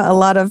 and we got a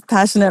lot of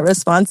passionate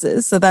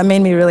responses. So that made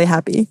me really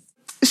happy.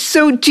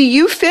 So do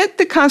you fit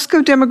the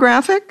Costco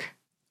demographic?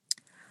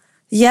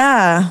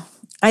 Yeah.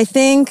 I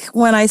think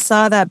when I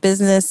saw that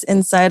Business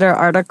Insider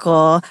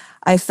article,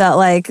 I felt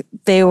like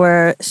they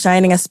were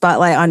shining a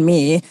spotlight on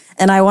me.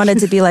 And I wanted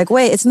to be like,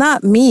 wait, it's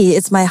not me,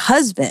 it's my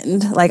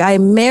husband. Like, I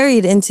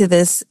married into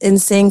this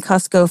insane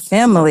Costco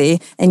family,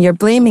 and you're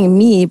blaming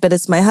me, but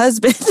it's my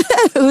husband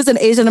who's an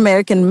Asian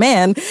American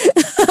man.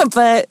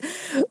 But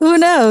who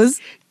knows?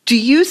 Do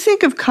you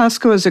think of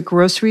Costco as a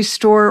grocery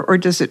store, or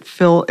does it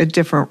fill a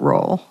different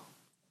role?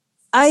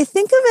 I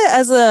think of it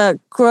as a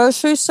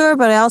grocery store,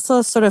 but I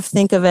also sort of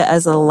think of it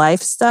as a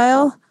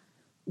lifestyle.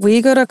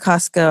 We go to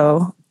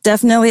Costco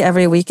definitely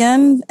every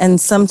weekend, and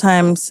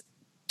sometimes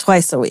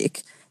twice a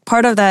week.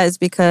 Part of that is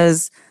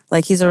because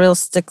he's a real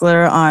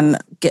stickler on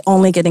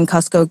only getting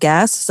Costco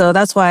gas. So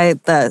that's why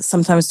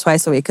sometimes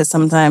twice a week, because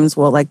sometimes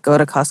we'll go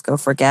to Costco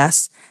for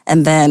gas,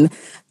 and then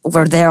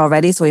we're there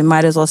already, so we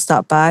might as well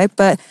stop by.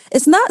 But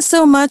it's not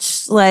so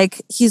much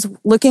like he's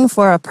looking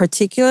for a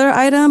particular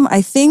item.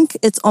 I think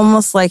it's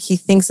almost like he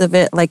thinks of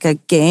it like a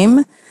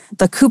game.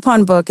 The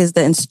coupon book is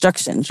the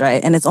instructions,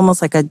 right? And it's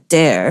almost like a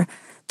dare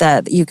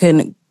that you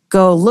can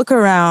go look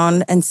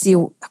around and see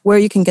where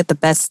you can get the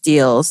best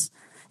deals.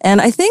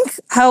 And I think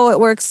how it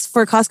works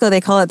for Costco,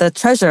 they call it the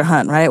treasure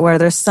hunt, right? Where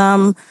there's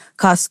some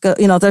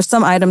Costco, there's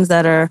some items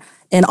that are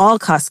in all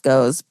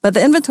Costcos, but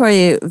the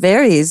inventory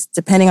varies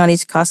depending on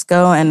each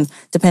Costco and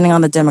depending on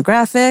the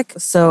demographic.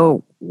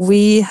 So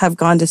we have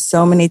gone to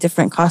so many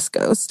different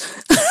Costcos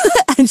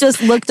and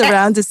just looked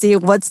around to see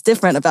what's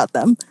different about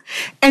them.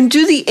 And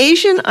do the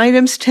Asian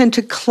items tend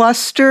to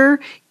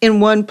cluster in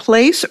one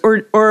place,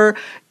 or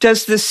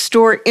does the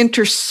store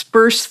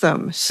intersperse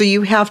them? So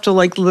you have to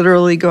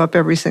literally go up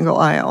every single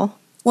aisle?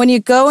 When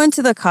you go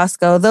into the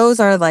Costco, those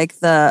are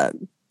the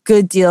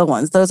good deal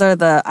ones. Those are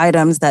the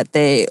items that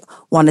they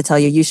want to tell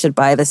you should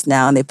buy this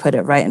now, and they put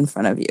it right in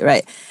front of you,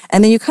 right?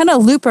 And then you kind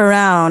of loop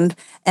around,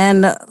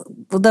 and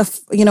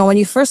when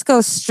you first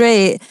go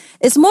straight,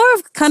 it's more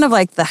of kind of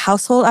like the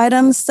household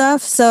items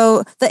stuff.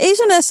 So the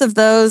Asianness of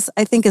those,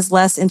 I think, is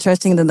less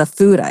interesting than the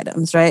food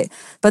items, right?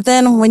 But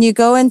then when you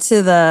go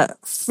into the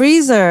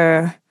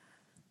freezer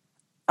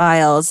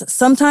aisles,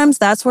 sometimes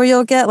that's where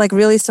you'll get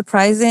really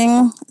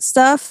surprising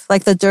stuff,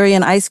 like the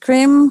durian ice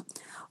cream,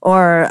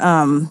 or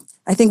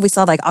I think we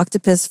saw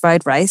octopus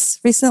fried rice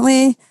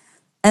recently.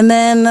 And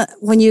then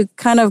when you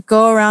kind of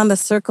go around the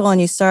circle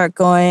and you start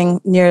going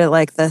near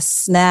the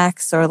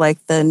snacks or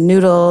the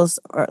noodles,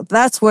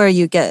 that's where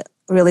you get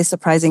really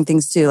surprising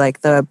things too,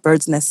 like the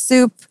bird's nest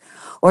soup,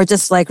 or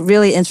just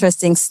really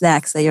interesting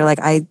snacks that you're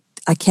I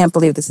can't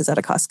believe this is at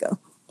a Costco.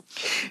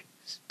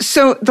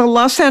 So the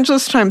Los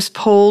Angeles Times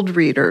polled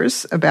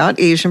readers about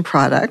Asian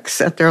products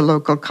at their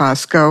local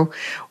Costco.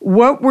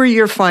 What were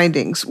your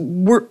findings?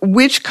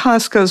 Which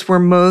Costcos were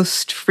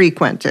most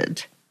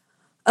frequented?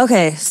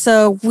 Okay,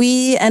 so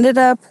we ended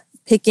up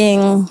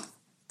picking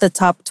the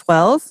top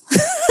 12.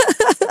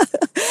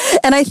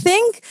 And I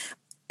think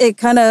it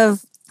kind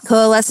of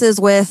coalesces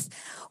with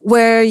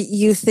where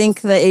you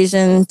think the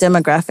Asian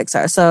demographics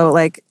are. So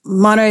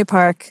Monterey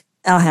Park,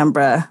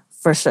 Alhambra,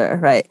 for sure,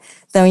 right?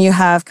 Then you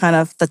have kind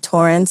of the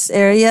Torrance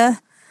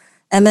area.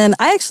 And then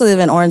I actually live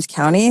in Orange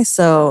County,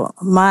 so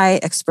my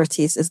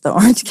expertise is the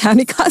Orange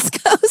County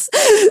Costcos.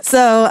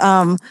 So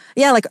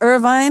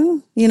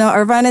Irvine,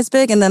 Irvine is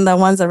big, and then the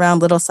ones around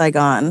Little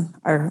Saigon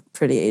are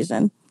pretty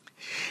Asian.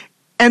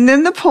 And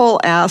then the poll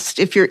asked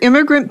if your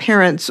immigrant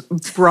parents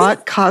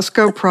brought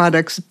Costco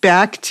products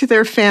back to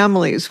their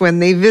families when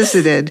they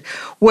visited,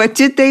 what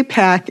did they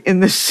pack in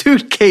the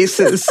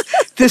suitcases?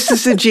 This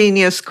is a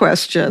genius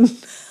question.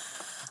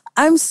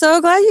 I'm so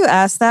glad you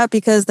asked that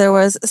because there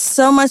was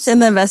so much in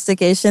the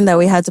investigation that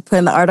we had to put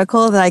in the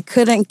article that I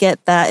couldn't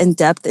get that in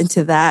depth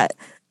into that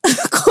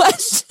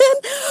question.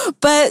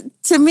 But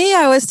to me,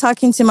 I was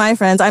talking to my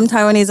friends. I'm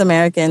Taiwanese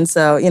American,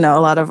 so, a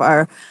lot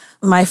of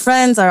my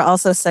friends are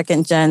also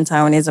second gen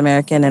Taiwanese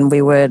American, and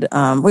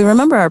we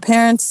remember our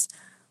parents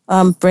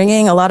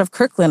bringing a lot of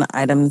Kirkland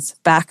items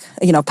back,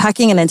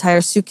 packing an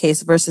entire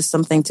suitcase versus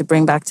something to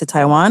bring back to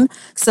Taiwan.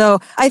 So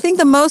I think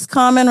the most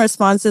common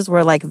responses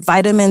were like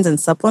vitamins and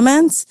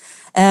supplements.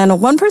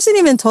 And one person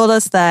even told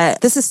us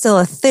that this is still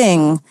a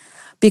thing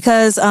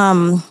because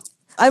I'm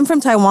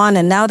from Taiwan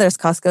and now there's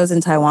Costco's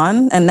in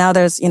Taiwan and now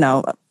there's,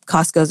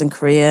 Costco's in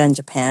Korea and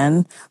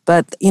Japan.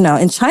 But,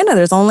 in China,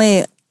 there's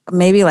only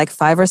maybe like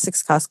 5 or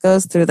 6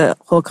 Costco's through the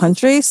whole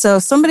country. So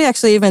somebody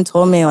actually even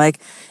told me like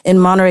in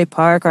Monterey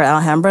Park or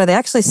Alhambra, they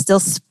actually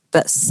still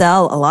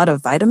sell a lot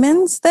of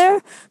vitamins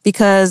there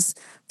because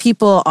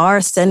people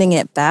are sending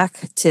it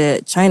back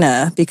to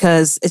China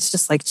because it's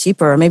just like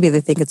cheaper or maybe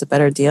they think it's a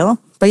better deal.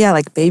 But yeah,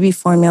 like baby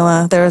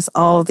formula, there's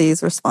all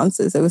these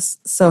responses. It was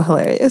so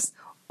hilarious.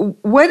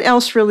 What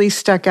else really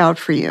stuck out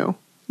for you?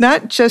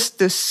 Not just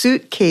the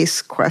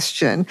suitcase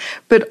question,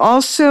 but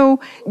also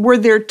were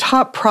there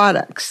top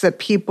products that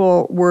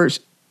people were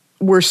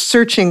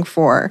searching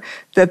for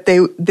that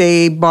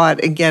they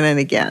bought again and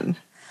again?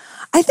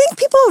 I think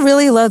people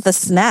really love the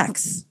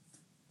snacks.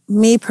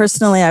 Me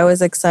personally, I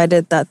was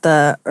excited that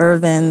the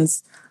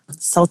Irvin's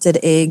salted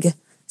egg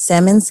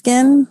salmon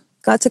skin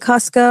got to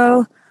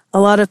Costco. A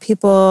lot of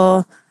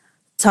people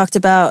talked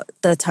about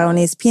the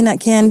Taiwanese peanut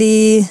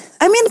candy.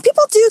 I mean,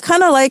 people do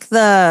kind of like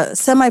the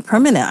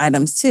semi-permanent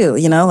items too,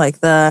 like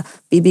the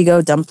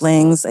bibigo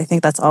dumplings. I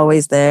think that's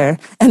always there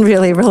and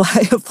really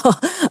reliable.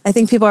 I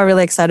think people are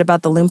really excited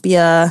about the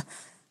lumpia.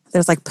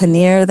 There's like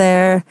paneer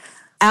there.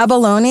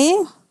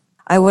 Abalone,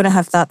 I wouldn't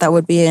have thought that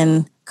would be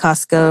in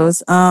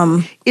Costco's.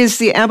 Is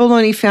the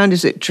abalone found,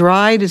 is it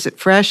dried? Is it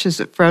fresh? Is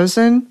it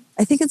frozen?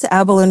 I think it's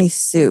abalone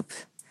soup.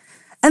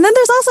 And then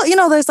there's also,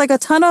 there's like a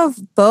ton of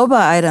boba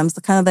items,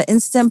 kind of the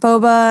instant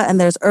boba,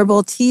 and there's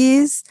herbal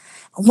teas.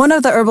 One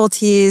of the herbal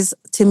teas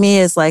to me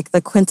is like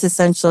the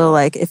quintessential,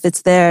 like if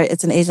it's there,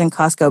 it's an Asian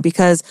Costco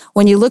because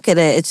when you look at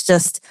it, it's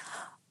just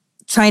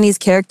Chinese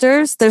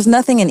characters. There's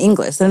nothing in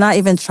English. They're not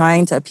even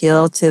trying to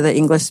appeal to the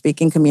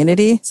English-speaking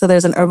community. So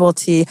there's an herbal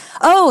tea.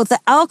 Oh, the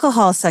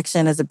alcohol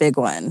section is a big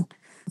one.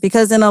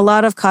 Because in a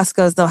lot of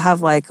Costco's, they'll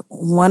have like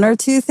 1 or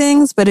 2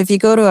 things. But if you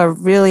go to a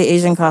really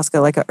Asian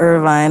Costco, like a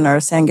Irvine or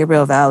San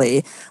Gabriel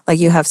Valley, like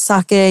you have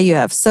sake, you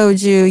have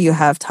soju, you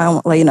have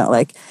Taiwan,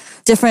 like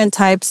different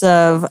types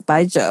of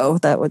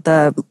baijiu that with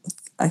I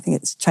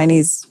think it's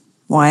Chinese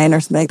wine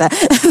or something like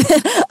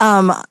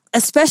that.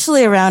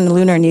 Especially around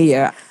Lunar New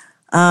Year.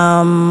 Is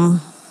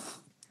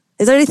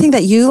there anything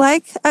that you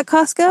like at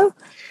Costco?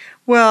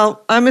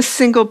 Well, I'm a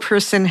single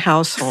person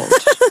household.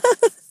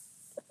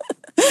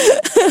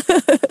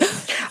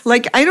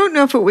 Like, I don't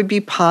know if it would be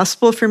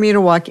possible for me to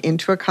walk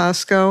into a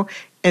Costco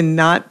and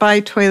not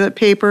buy toilet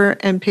paper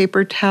and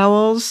paper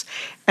towels.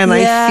 And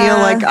I feel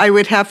like I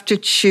would have to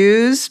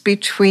choose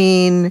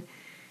between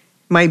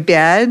my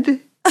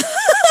bed.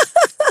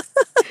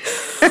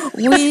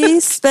 We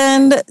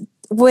spend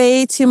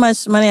way too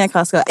much money at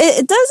Costco.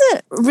 It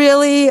doesn't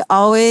really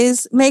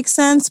always make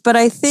sense, but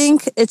I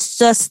think it's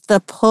just the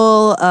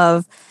pull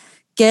of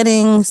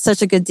getting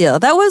such a good deal.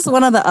 That was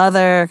one of the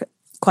other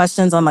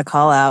questions on the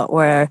call out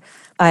where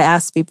I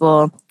asked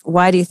people,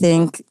 why do you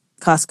think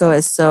Costco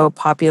is so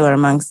popular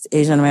amongst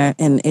Asian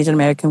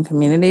American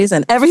communities?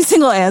 And every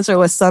single answer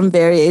was some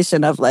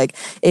variation of like,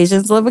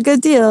 Asians love a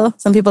good deal.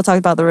 Some people talked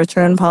about the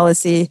return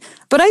policy.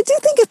 But I do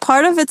think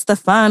part of it's the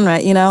fun,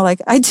 right?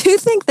 I do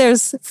think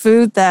there's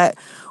food that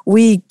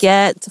we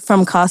get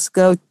from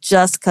Costco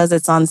just because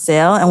it's on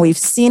sale and we've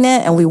seen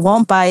it and we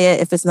won't buy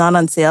it if it's not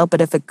on sale.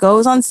 But if it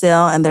goes on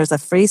sale and there's a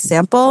free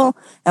sample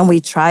and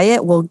we try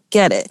it, we'll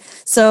get it.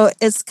 So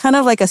it's kind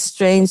of like a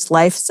strange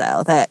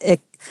lifestyle that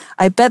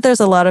I bet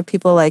there's a lot of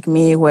people like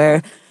me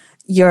where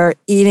your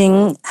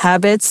eating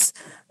habits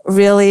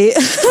really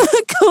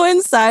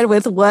coincide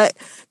with what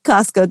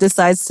Costco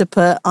decides to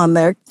put on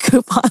their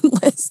coupon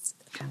list.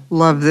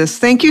 Love this.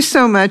 Thank you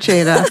so much,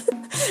 Ada.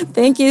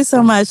 Thank you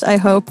so much. I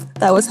hope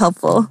that was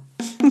helpful.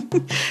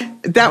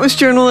 That was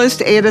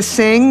journalist Ada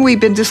Tseng.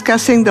 We've been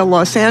discussing the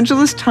Los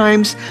Angeles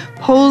Times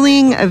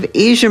polling of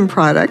Asian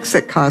products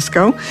at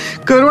Costco.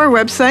 Go to our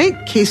website,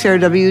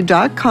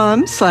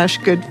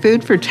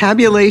 kcrw.com/goodfood for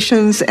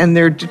tabulations and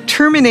their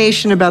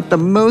determination about the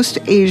most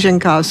Asian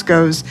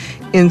Costcos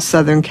in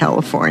Southern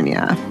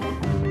California.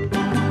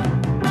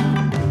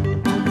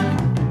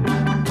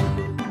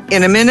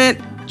 In a minute,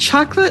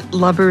 chocolate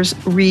lovers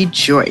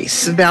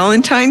rejoice.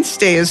 Valentine's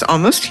Day is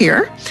almost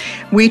here.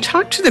 We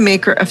talked to the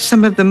maker of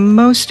some of the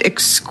most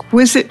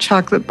exquisite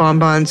chocolate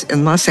bonbons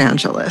in Los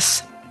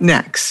Angeles.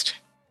 Next.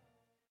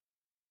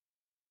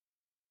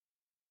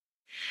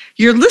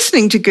 You're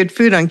listening to Good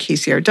Food on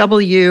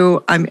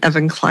KCRW. I'm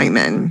Evan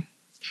Kleiman.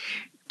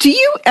 Do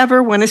you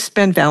ever want to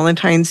spend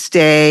Valentine's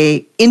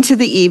Day into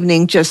the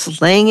evening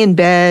just laying in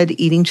bed,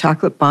 eating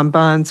chocolate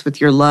bonbons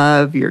with your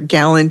love, your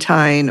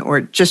galentine,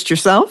 or just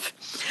yourself?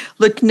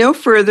 Look no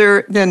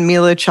further than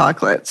Mila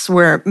Chocolates,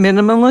 where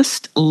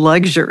minimalist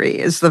luxury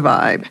is the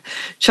vibe.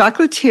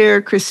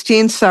 Chocolatier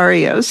Christine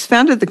Sarioz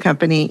founded the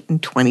company in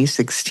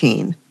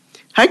 2016.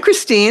 Hi,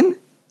 Christine.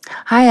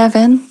 Hi,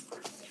 Evan.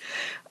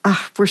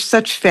 We're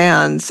such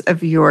fans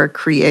of your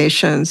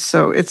creations,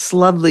 so it's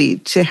lovely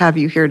to have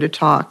you here to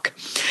talk.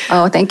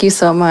 Oh, thank you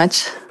so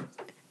much.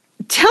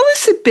 Tell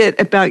us a bit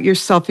about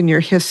yourself and your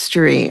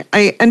history.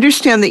 I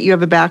understand that you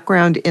have a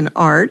background in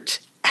art.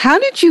 How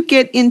did you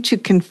get into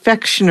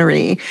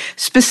confectionery,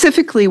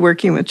 specifically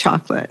working with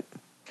chocolate?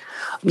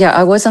 Yeah,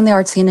 I was on the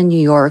art scene in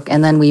New York,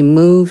 and then we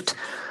moved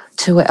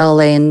to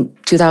LA in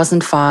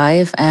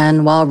 2005.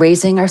 And while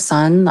raising our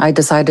son, I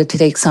decided to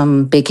take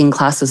some baking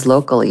classes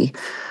locally.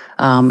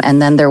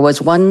 And then there was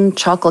one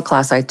chocolate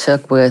class I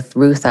took with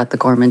Ruth at the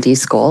Gourmandie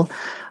School.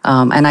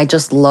 And I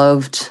just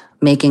loved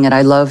making it.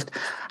 I loved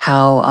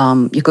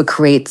how you could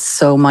create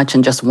so much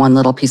in just one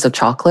little piece of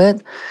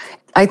chocolate.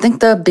 I think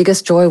the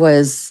biggest joy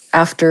was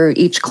after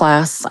each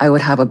class, I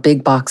would have a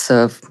big box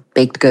of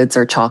baked goods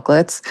or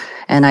chocolates,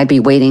 and I'd be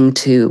waiting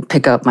to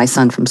pick up my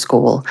son from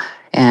school.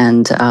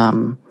 And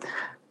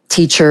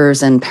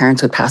teachers and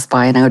parents would pass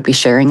by, and I would be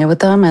sharing it with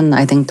them. And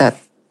I think that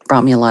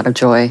brought me a lot of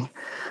joy.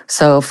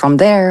 So from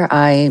there,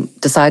 I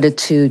decided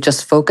to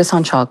just focus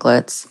on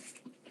chocolates.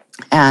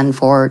 And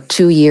for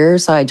 2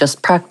 years, I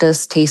just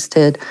practiced,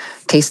 tasted,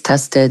 taste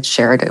tested,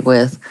 shared it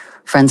with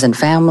friends and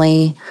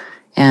family.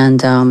 And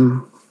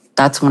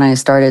that's when I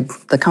started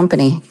the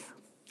company.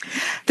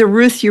 The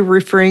Ruth you're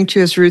referring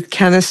to is Ruth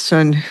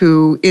Keniston,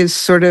 who is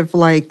sort of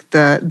like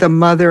the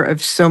mother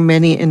of so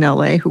many in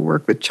LA who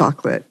work with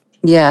chocolate.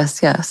 Yes,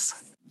 yes.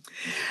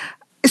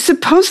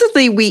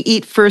 Supposedly, we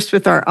eat first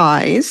with our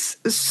eyes.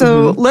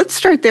 So let's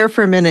start there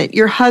for a minute.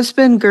 Your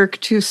husband,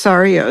 Director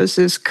Sarioz,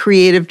 is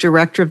creative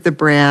director of the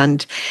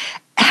brand.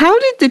 How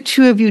did the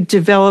two of you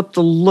develop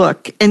the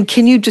look, and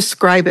can you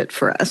describe it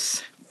for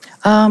us?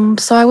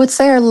 So I would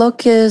say our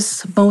look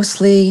is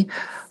mostly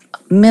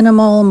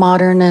minimal,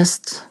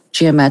 modernist,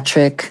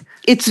 geometric.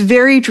 It's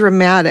very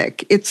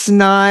dramatic. It's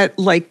not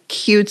like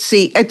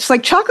cutesy. It's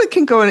like chocolate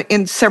can go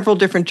in several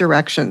different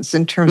directions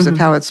in terms of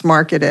how it's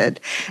marketed.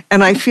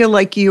 And I feel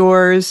like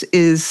yours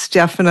is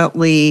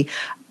definitely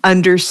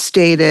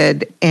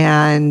understated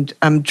and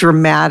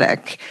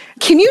dramatic.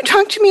 Can you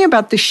talk to me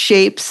about the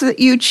shapes that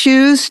you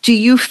choose? Do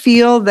you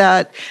feel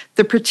that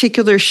the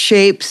particular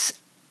shapes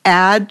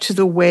add to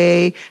the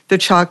way the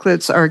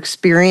chocolates are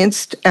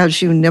experienced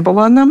as you nibble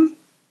on them?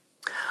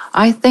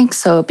 I think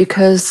so,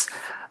 because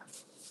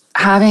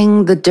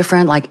having the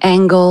different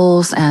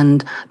angles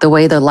and the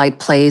way the light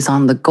plays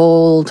on the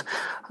gold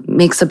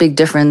makes a big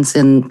difference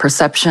in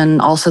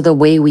perception. Also, the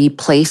way we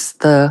place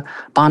the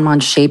bonbon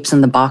shapes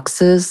in the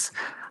boxes,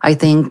 I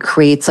think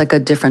creates a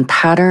different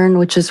pattern,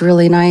 which is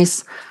really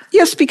nice.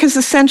 Yes, because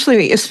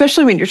essentially,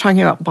 especially when you're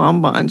talking about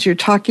bonbons, you're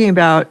talking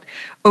about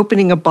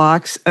opening a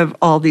box of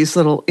all these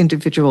little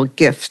individual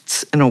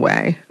gifts in a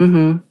way.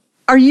 Mm-hmm.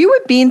 Are you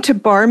a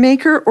bean-to-bar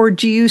maker, or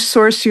do you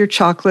source your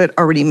chocolate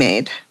already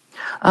made?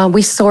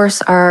 We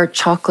source our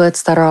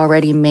chocolates that are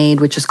already made,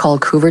 which is called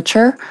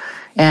couverture,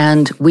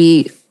 and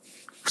we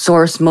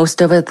source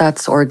most of it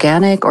that's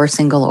organic or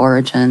single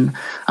origin.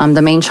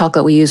 The main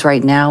chocolate we use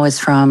right now is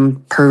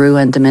from Peru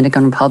and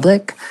Dominican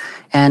Republic,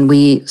 and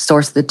we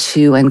source the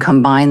two and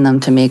combine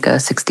them to make a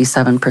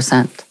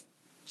 67%.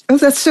 Oh,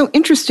 that's so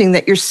interesting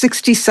that you're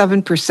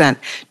 67%,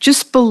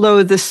 just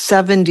below the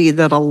 70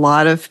 that a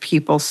lot of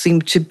people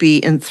seem to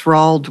be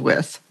enthralled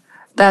with.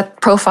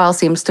 That profile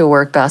seems to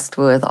work best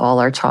with all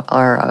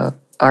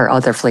our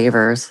other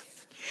flavors.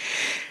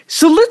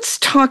 So let's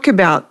talk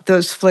about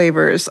those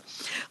flavors.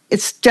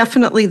 It's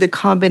definitely the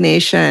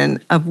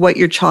combination of what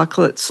your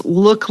chocolates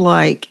look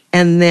like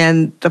and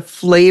then the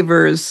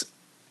flavors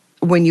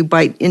when you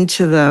bite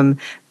into them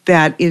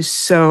that is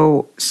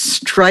so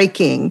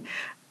striking.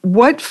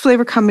 What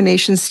flavor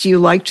combinations do you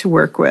like to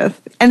work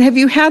with? And have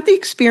you had the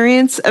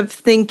experience of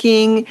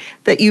thinking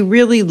that you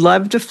really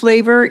loved a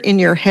flavor in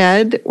your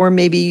head, or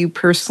maybe you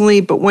personally,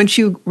 but once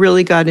you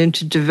really got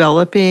into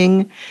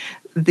developing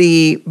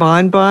the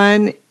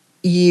bonbon,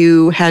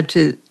 you had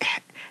to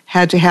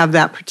have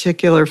that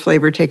particular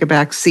flavor take a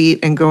back seat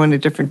and go in a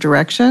different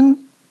direction?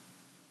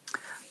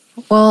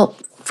 Well,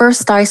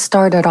 first I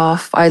started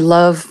off, I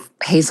love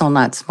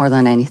hazelnuts more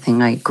than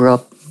anything. I grew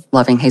up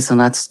loving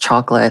hazelnuts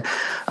chocolate.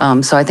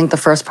 So I think the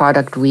first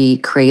product we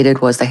created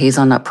was the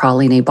hazelnut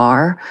praline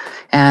bar.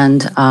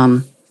 And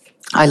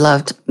I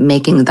loved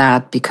making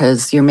that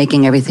because you're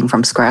making everything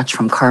from scratch,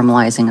 from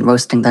caramelizing and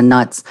roasting the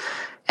nuts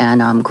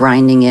and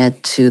grinding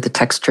it to the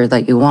texture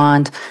that you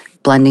want,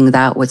 blending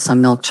that with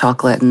some milk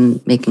chocolate and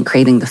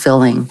creating the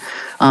filling.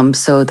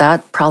 So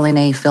that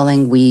praline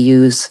filling we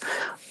use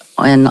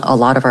in a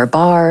lot of our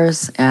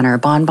bars and our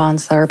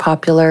bonbons that are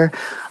popular.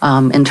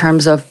 In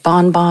terms of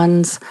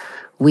bonbons,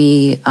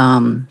 we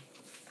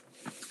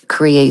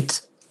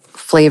create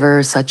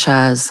flavors such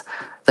as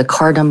the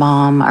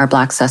cardamom, our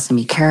black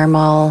sesame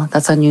caramel.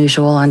 That's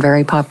unusual and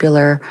very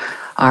popular.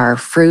 Our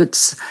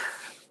fruits.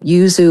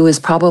 Yuzu is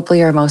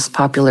probably our most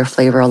popular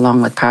flavor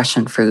along with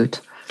passion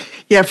fruit.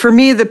 Yeah, for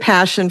me, the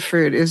passion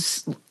fruit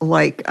is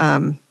like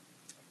an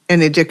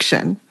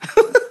addiction.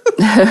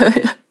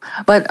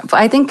 But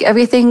I think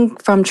everything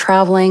from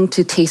traveling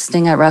to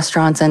tasting at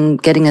restaurants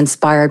and getting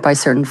inspired by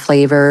certain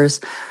flavors.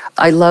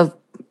 I love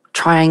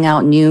trying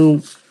out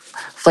new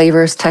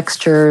flavors,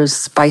 textures,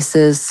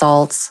 spices,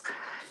 salts.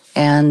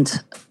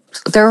 And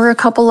there are a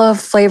couple of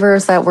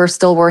flavors that we're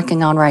still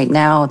working on right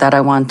now that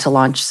I want to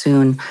launch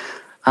soon.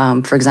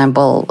 For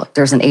example,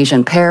 there's an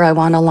Asian pear I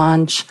want to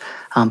launch,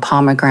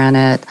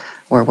 pomegranate.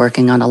 We're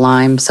working on a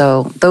lime.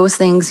 So those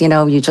things,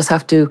 you just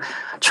have to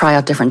try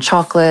out different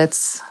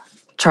chocolates,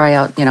 try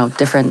out,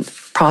 different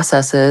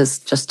processes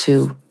just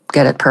to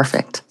get it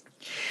perfect.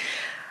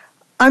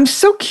 I'm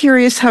so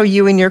curious how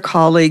you and your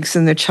colleagues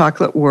in the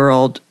chocolate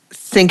world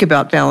think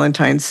about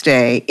Valentine's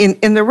Day.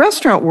 In the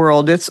restaurant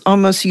world, it's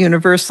almost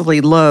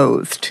universally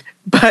loathed,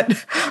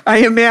 but I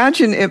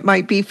imagine it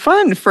might be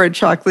fun for a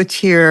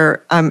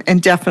chocolatier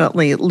and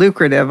definitely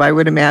lucrative. I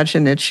would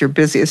imagine it's your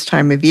busiest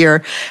time of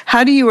year.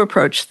 How do you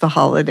approach the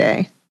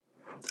holiday?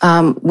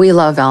 We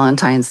love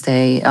Valentine's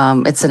Day.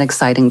 It's an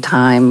exciting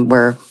time.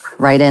 We're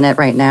right in it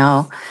right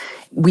now.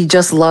 We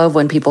just love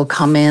when people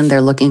come in,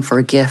 they're looking for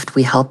a gift.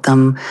 We help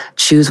them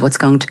choose what's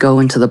going to go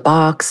into the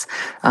box.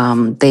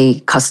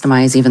 They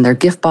customize even their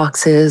gift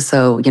boxes.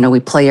 So, we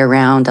play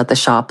around at the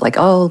shop like,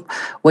 oh,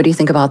 what do you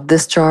think about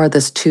this jar,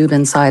 this tube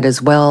inside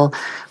as well?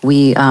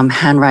 We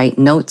handwrite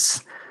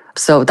notes.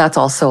 So that's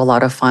also a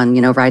lot of fun,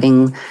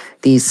 writing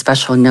these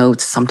special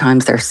notes.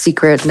 Sometimes they're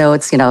secret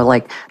notes,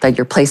 like that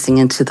you're placing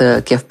into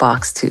the gift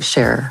box to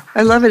share.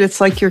 I love it.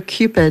 It's like you're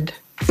Cupid.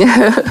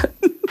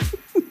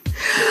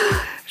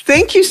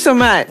 Thank you so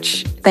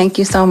much. Thank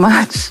you so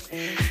much.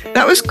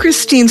 That was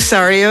Christine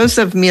Sarioz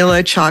of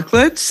Mila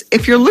Chocolates.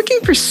 If you're looking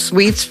for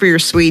sweets for your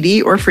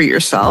sweetie or for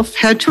yourself,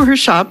 head to her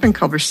shop in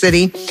Culver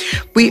City.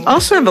 We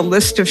also have a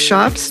list of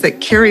shops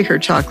that carry her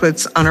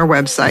chocolates on our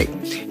website,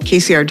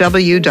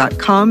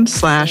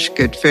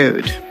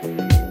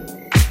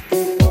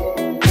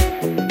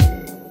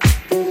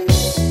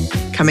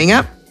 kcrw.com/goodfood. Coming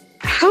up,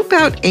 how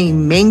about a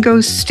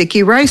mango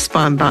sticky rice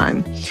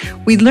bonbon?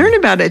 We learn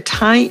about a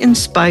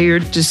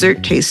Thai-inspired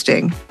dessert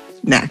tasting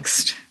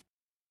next.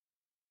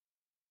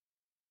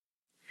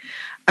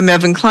 I'm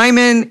Evan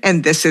Kleiman,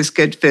 and this is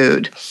Good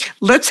Food.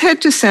 Let's head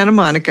to Santa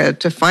Monica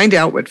to find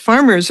out what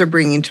farmers are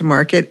bringing to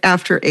market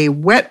after a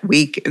wet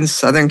week in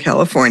Southern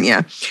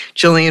California.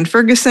 Jillian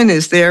Ferguson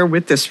is there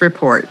with this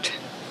report.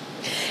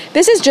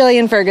 This is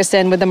Jillian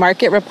Ferguson with the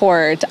Market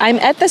Report. I'm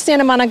at the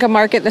Santa Monica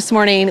Market this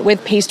morning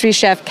with pastry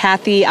chef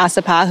Cathy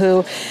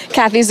Asapahu.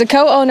 Cathy's the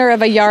co-owner of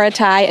Ayara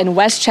Tha in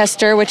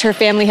Westchester, which her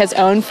family has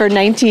owned for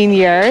 19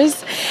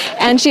 years.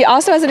 And she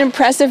also has an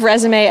impressive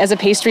resume as a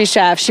pastry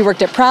chef. She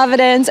worked at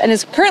Providence and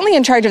is currently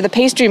in charge of the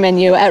pastry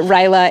menu at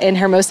Ryla in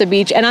Hermosa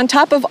Beach. And on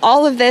top of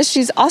all of this,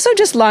 she's also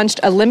just launched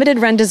a limited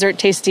run dessert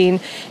tasting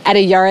at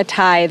Ayara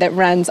Tha that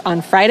runs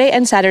on Friday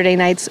and Saturday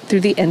nights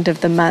through the end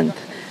of the month.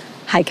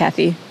 Hi,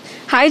 Cathy.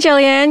 Hi,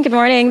 Jillian. Good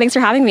morning. Thanks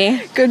for having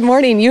me. Good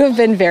morning. You have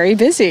been very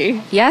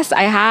busy. Yes,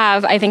 I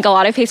have. I think a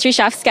lot of pastry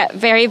chefs get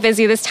very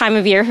busy this time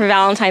of year for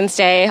Valentine's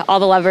Day. All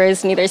the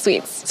lovers need their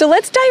sweets. So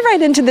let's dive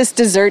right into this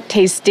dessert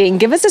tasting.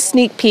 Give us a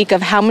sneak peek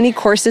of how many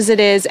courses it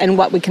is and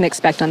what we can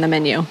expect on the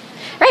menu.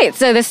 Right,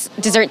 so this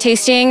dessert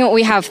tasting,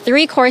 we have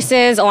 3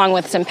 courses along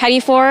with some petit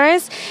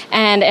fours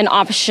and an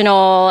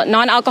optional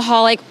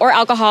non-alcoholic or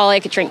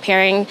alcoholic drink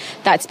pairing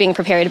that's being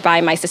prepared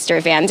by my sister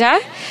Vanda.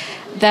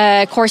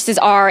 The courses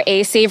are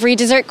a savory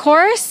dessert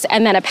course,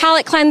 and then a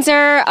palate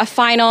cleanser, a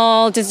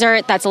final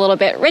dessert that's a little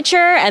bit richer,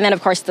 and then,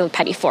 of course, the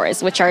petit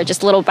fours, which are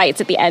just little bites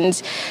at the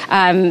end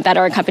that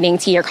are accompanying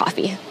tea or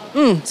coffee.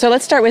 So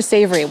let's start with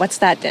savory. What's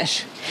that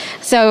dish?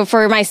 So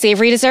for my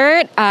savory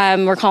dessert,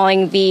 we're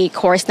calling the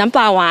course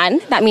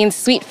Nampawan. That means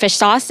sweet fish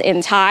sauce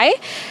in Thai.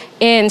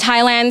 In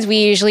Thailand,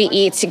 we usually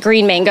eat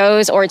green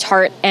mangoes or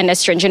tart and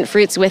astringent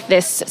fruits with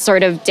this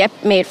sort of dip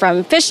made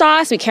from fish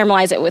sauce. We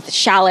caramelize it with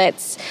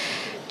shallots,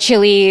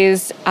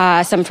 chilies,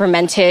 some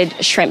fermented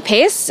shrimp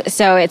paste.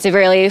 So it's a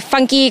really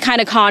funky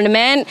kind of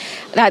condiment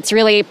that's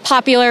really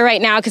popular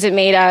right now because it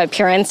made an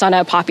appearance on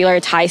a popular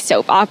Thai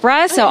soap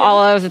opera. So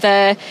all of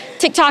the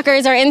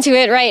TikTokers are into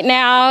it right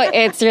now.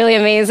 It's really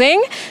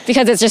amazing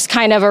because it's just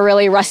kind of a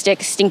really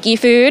rustic, stinky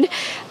food.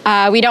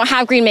 We don't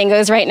have green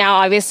mangoes right now.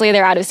 Obviously,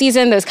 they're out of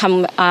season. Those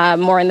come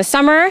more in the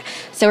summer.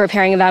 So we're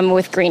pairing them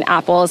with green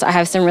apples. I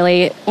have some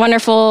really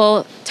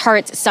wonderful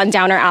tart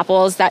sundowner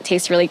apples that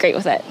taste really great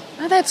with it.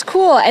 Oh, that's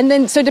cool. And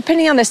then, so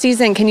depending on the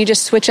season, can you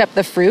just switch up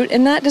the fruit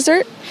in that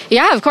dessert?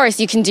 Yeah, of course.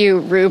 You can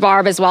do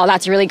rhubarb as well.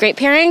 That's a really great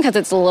pairing because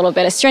it's a little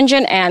bit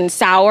astringent and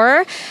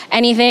sour.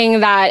 Anything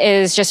that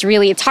is just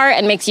really tart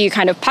and makes you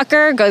kind of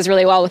pucker goes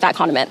really well with that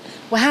condiment.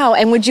 Wow.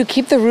 And would you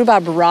keep the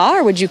rhubarb raw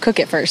or would you cook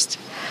it first?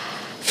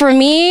 For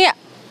me,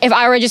 if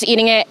I were just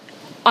eating it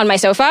on my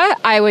sofa,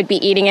 I would be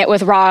eating it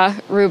with raw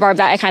rhubarb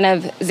that I kind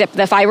of zip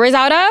the fibers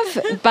out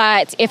of.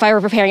 But if I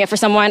were preparing it for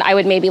someone, I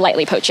would maybe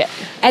lightly poach it.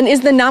 And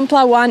is the nam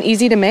pla wan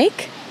easy to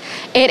make?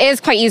 It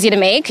is quite easy to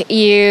make.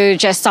 You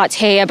just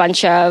saute a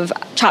bunch of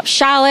chopped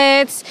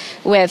shallots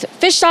with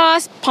fish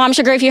sauce, palm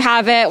sugar if you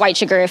have it, white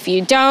sugar if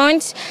you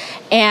don't,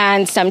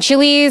 and some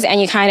chilies,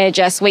 and you kind of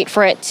just wait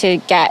for it to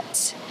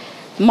get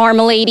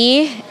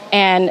marmalade-y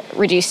and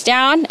reduce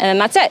down, and then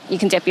that's it. You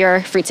can dip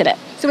your fruits in it.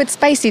 So it's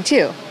spicy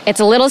too? It's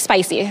a little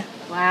spicy.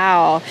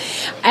 Wow.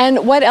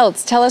 And what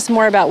else? Tell us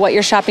more about what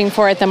you're shopping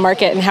for at the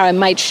market and how it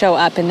might show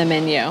up in the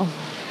menu.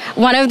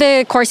 One of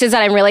the courses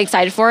that I'm really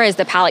excited for is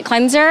the palate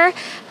cleanser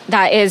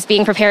that is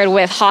being prepared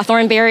with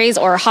hawthorn berries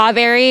or haw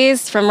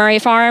berries from Murray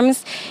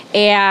Farms.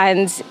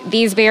 And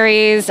these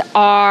berries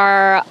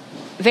are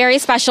very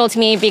special to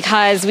me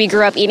because we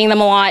grew up eating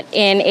them a lot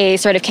in a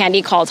sort of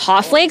candy called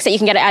haw flakes that you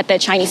can get at the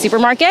Chinese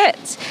supermarket.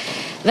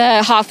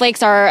 The haw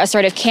flakes are a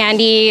sort of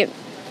candy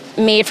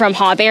made from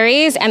haw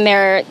berries, and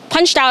they're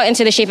punched out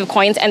into the shape of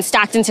coins and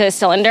stacked into a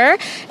cylinder.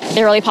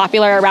 They're really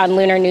popular around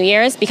Lunar New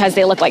Year's because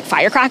they look like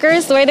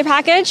firecrackers the way they're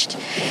packaged.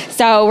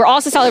 So we're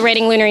also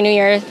celebrating Lunar New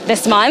Year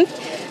this month.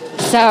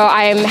 So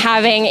I'm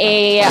having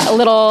a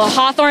little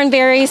hawthorn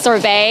berry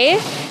sorbet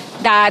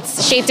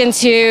that's shaped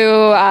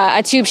into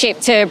a tube shape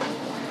to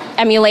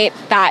emulate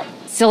that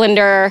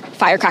cylinder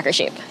firecracker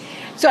shape.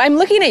 So I'm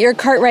looking at your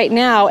cart right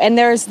now, and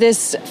there's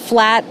this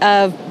flat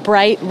of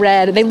bright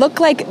red. They look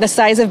like the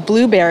size of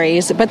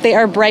blueberries, but they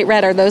are bright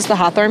red. Are those the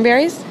hawthorn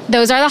berries?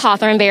 Those are the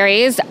hawthorn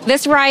berries.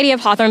 This variety of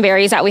hawthorn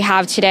berries that we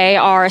have today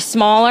are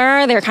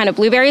smaller. They're kind of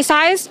blueberry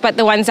sized, but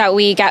the ones that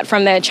we get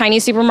from the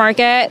Chinese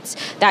supermarkets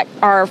that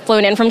are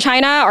flown in from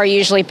China are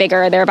usually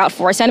bigger. They're about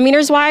 4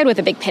 centimeters wide with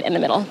a big pit in the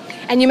middle.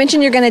 And you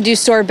mentioned you're going to do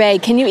sorbet.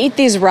 Can you eat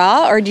these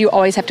raw, or do you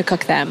always have to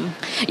cook them?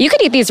 You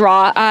could eat these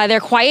raw. They're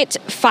quite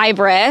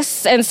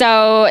fibrous, and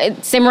so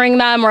simmering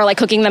them or like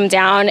cooking them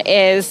down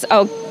is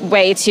a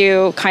way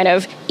to kind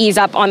of ease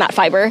up on that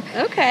fiber.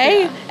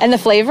 Okay. Yeah. And the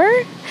flavor?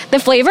 The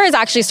flavor is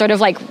actually sort of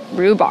like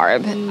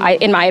rhubarb,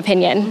 in my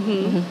opinion.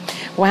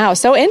 Mm-hmm. Wow,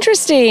 so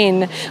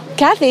interesting.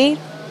 Cathy,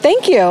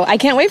 thank you. I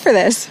can't wait for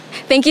this.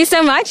 Thank you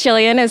so much,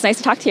 Jillian. It was nice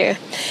to talk to you.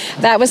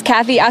 That was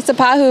Cathy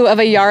Asapahu of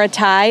Ayara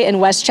Tha in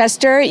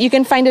Westchester. You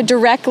can find a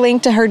direct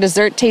link to her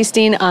dessert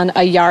tasting on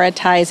Ayara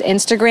Thai's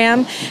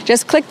Instagram.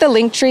 Just click the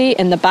link tree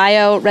in the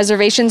bio.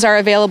 Reservations are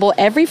available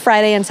every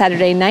Friday and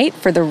Saturday night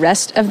for the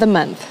rest of the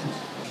month.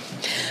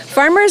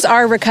 Farmers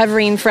are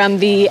recovering from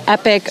the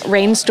epic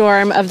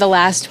rainstorm of the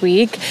last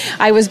week.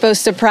 I was both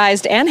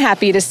surprised and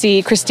happy to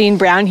see Christine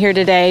Brown here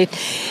today.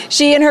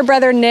 She and her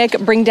brother Nick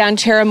bring down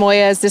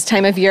cherimoyas this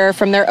time of year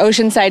from their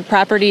oceanside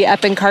property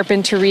up in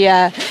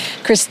Carpinteria.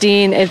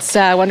 Christine, it's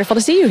wonderful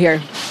to see you here.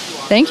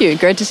 Thank you.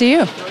 Great to see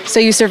you. So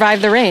you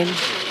survived the rain?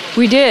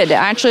 We did.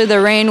 Actually,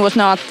 the rain was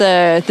not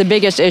the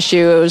biggest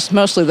issue. It was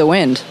mostly the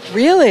wind.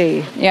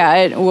 Really? Yeah,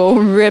 it will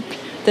rip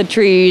the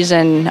trees,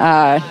 and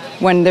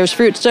when there's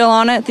fruit still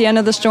on it at the end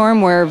of the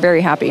storm, we're very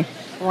happy.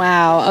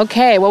 Wow.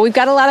 Okay. Well, we've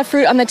got a lot of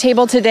fruit on the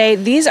table today.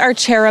 These are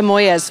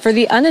cherimoyas. For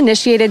the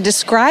uninitiated,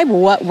 describe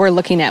what we're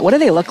looking at. What do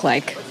they look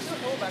like?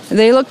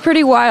 They look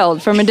pretty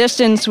wild. From a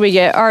distance, we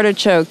get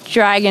artichoke,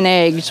 dragon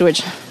eggs,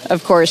 which,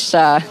 of course,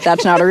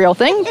 that's not a real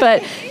thing.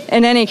 But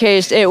in any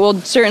case, it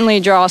will certainly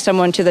draw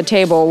someone to the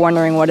table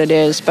wondering what it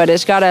is. But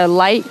it's got a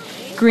light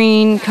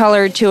green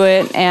color to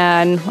it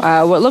and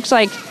what looks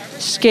like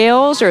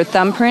scales or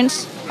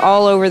thumbprints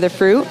all over the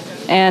fruit,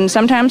 and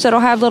sometimes it'll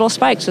have little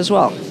spikes as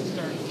well.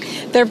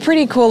 They're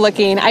pretty cool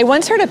looking. I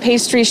once heard a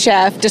pastry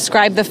chef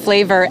describe the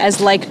flavor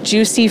as like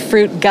juicy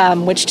fruit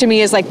gum, which to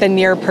me is like the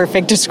near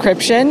perfect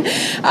description.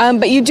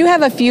 But you do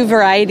have a few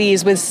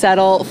varieties with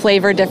subtle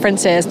flavor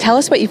differences. Tell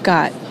us what you've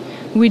got.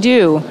 We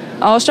do.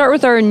 I'll start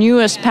with our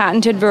newest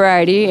patented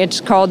variety. It's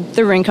called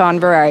the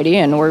Rincon variety,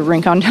 and we're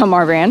Rincon Del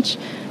Mar Ranch.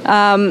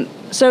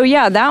 So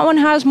yeah, that one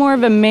has more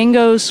of a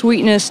mango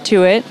sweetness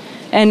to it.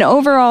 And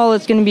overall,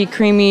 it's going to be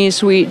creamy,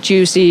 sweet,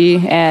 juicy,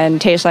 and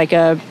taste like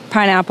a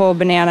pineapple,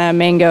 banana,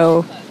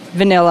 mango,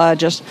 vanilla,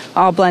 just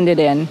all blended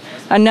in.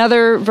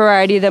 Another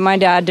variety that my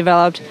dad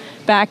developed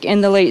back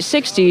in the late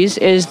 60s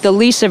is the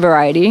Lisa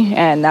variety,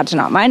 and that's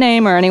not my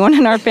name or anyone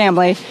in our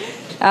family.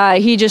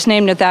 He just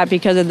named it that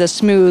because of the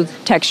smooth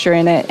texture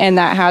in it, and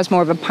that has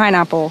more of a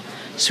pineapple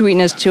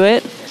sweetness to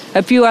it.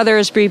 A few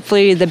others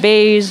briefly, the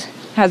Bays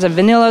has a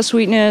vanilla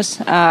sweetness,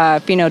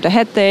 Pinot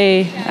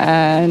Tahete,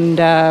 and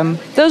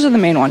those are the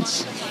main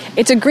ones.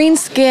 It's a green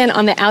skin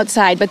on the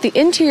outside, but the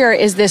interior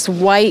is this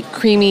white,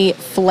 creamy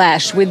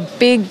flesh with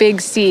big, big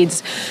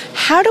seeds.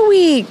 How do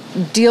we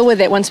deal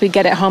with it once we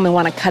get it home and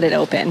want to cut it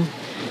open?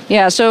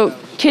 Yeah, so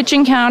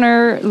kitchen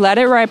counter, let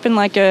it ripen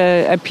like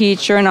a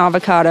peach or an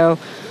avocado.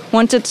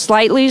 Once it's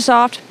slightly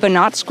soft but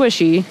not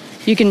squishy,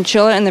 you can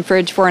chill it in the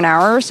fridge for an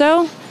hour or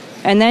so,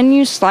 and then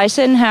you slice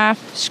it in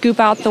half, scoop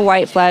out the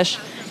white flesh.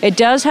 It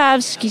does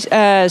have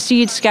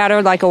seeds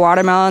scattered like a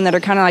watermelon that are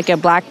kind of like a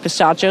black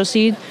pistachio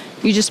seed.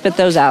 You just spit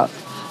those out.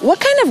 What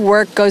kind of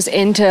work goes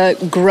into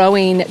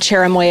growing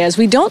cherimoyas?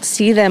 We don't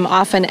see them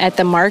often at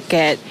the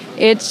market.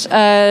 It's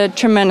a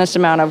tremendous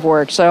amount of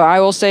work. So I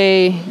will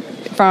say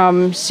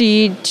from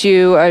seed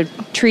to a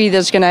tree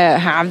that's going to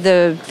have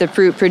the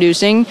fruit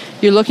producing,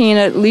 you're looking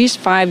at least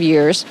 5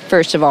 years,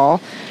 first of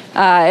all.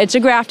 It's a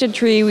grafted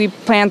tree. We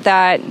plant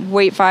that,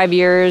 wait 5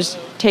 years,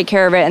 take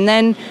care of it. And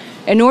then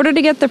in order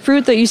to get the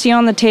fruit that you see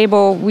on the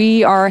table,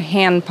 we are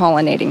hand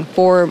pollinating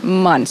for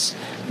months.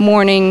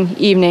 Morning,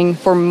 evening,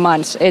 for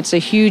months. It's a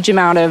huge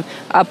amount of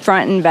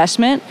upfront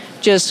investment,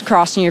 just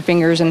crossing your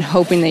fingers and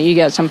hoping that you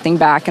get something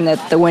back and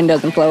that the wind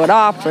doesn't blow it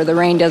off or the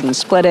rain doesn't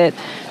split it.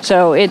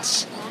 So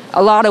it's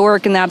a lot of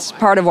work, and that's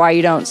part of why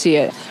you don't see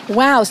it.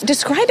 Wow. So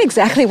describe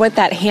exactly what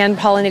that hand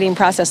pollinating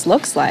process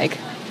looks like.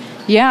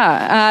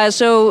 Yeah.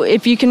 So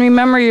if you can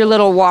remember your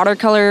little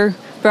watercolor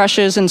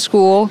brushes in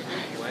school,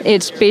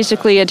 it's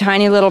basically a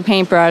tiny little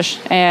paintbrush,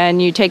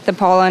 and you take the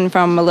pollen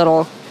from a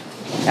little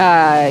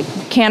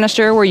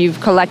canister where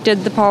you've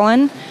collected the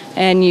pollen,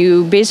 and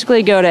you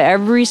basically go to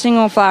every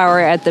single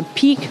flower at the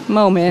peak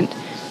moment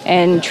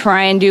and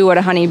try and do what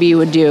a honeybee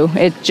would do.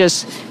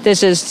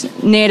 This is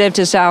native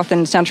to South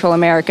and Central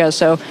America,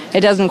 so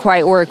it doesn't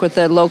quite work with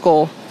the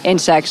local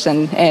insects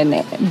and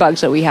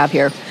bugs that we have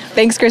here.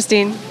 Thanks,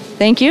 Christine.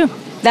 Thank you.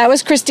 That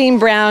was Christine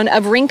Brown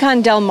of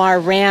Rincon Del Mar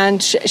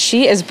Ranch.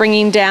 She is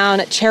bringing down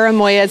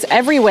cherimoyas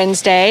every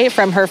Wednesday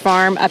from her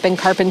farm up in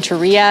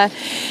Carpinteria.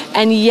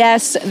 And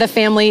yes, the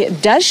family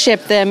does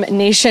ship them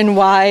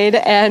nationwide.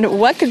 And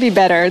what could be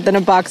better than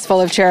a box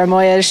full of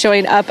cherimoyas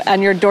showing up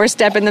on your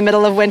doorstep in the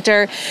middle of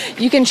winter?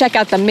 You can check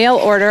out the mail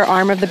order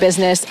arm of the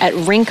business at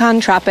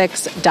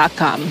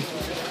rincontropics.com.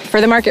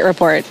 For the Market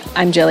Report,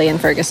 I'm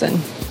Jillian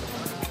Ferguson.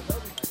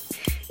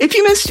 If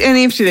you missed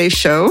any of today's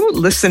show,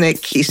 listen at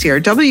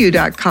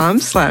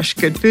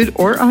kcrw.com/goodfood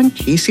or on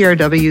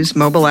KCRW's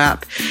mobile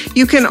app.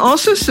 You can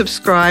also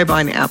subscribe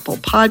on Apple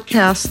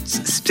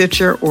Podcasts,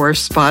 Stitcher, or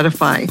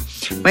Spotify.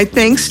 My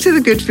thanks to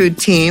the Good Food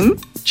team,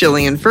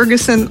 Jillian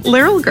Ferguson,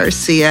 Laryl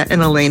Garcia,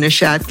 and Elena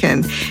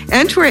Shatkin,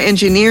 and to our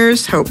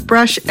engineers, Hope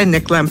Brush and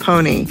Nick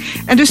Lamponi.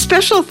 And a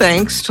special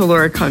thanks to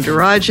Laura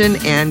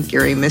Kondarajan and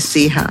Gary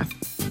Masiha.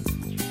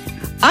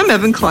 I'm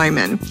Evan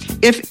Kleiman.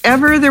 If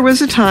ever there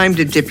was a time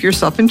to dip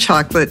yourself in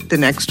chocolate, the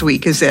next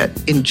week is it.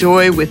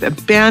 Enjoy with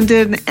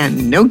abandon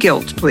and no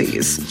guilt,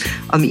 please.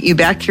 I'll meet you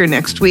back here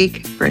next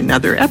week for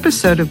another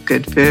episode of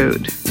Good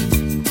Food.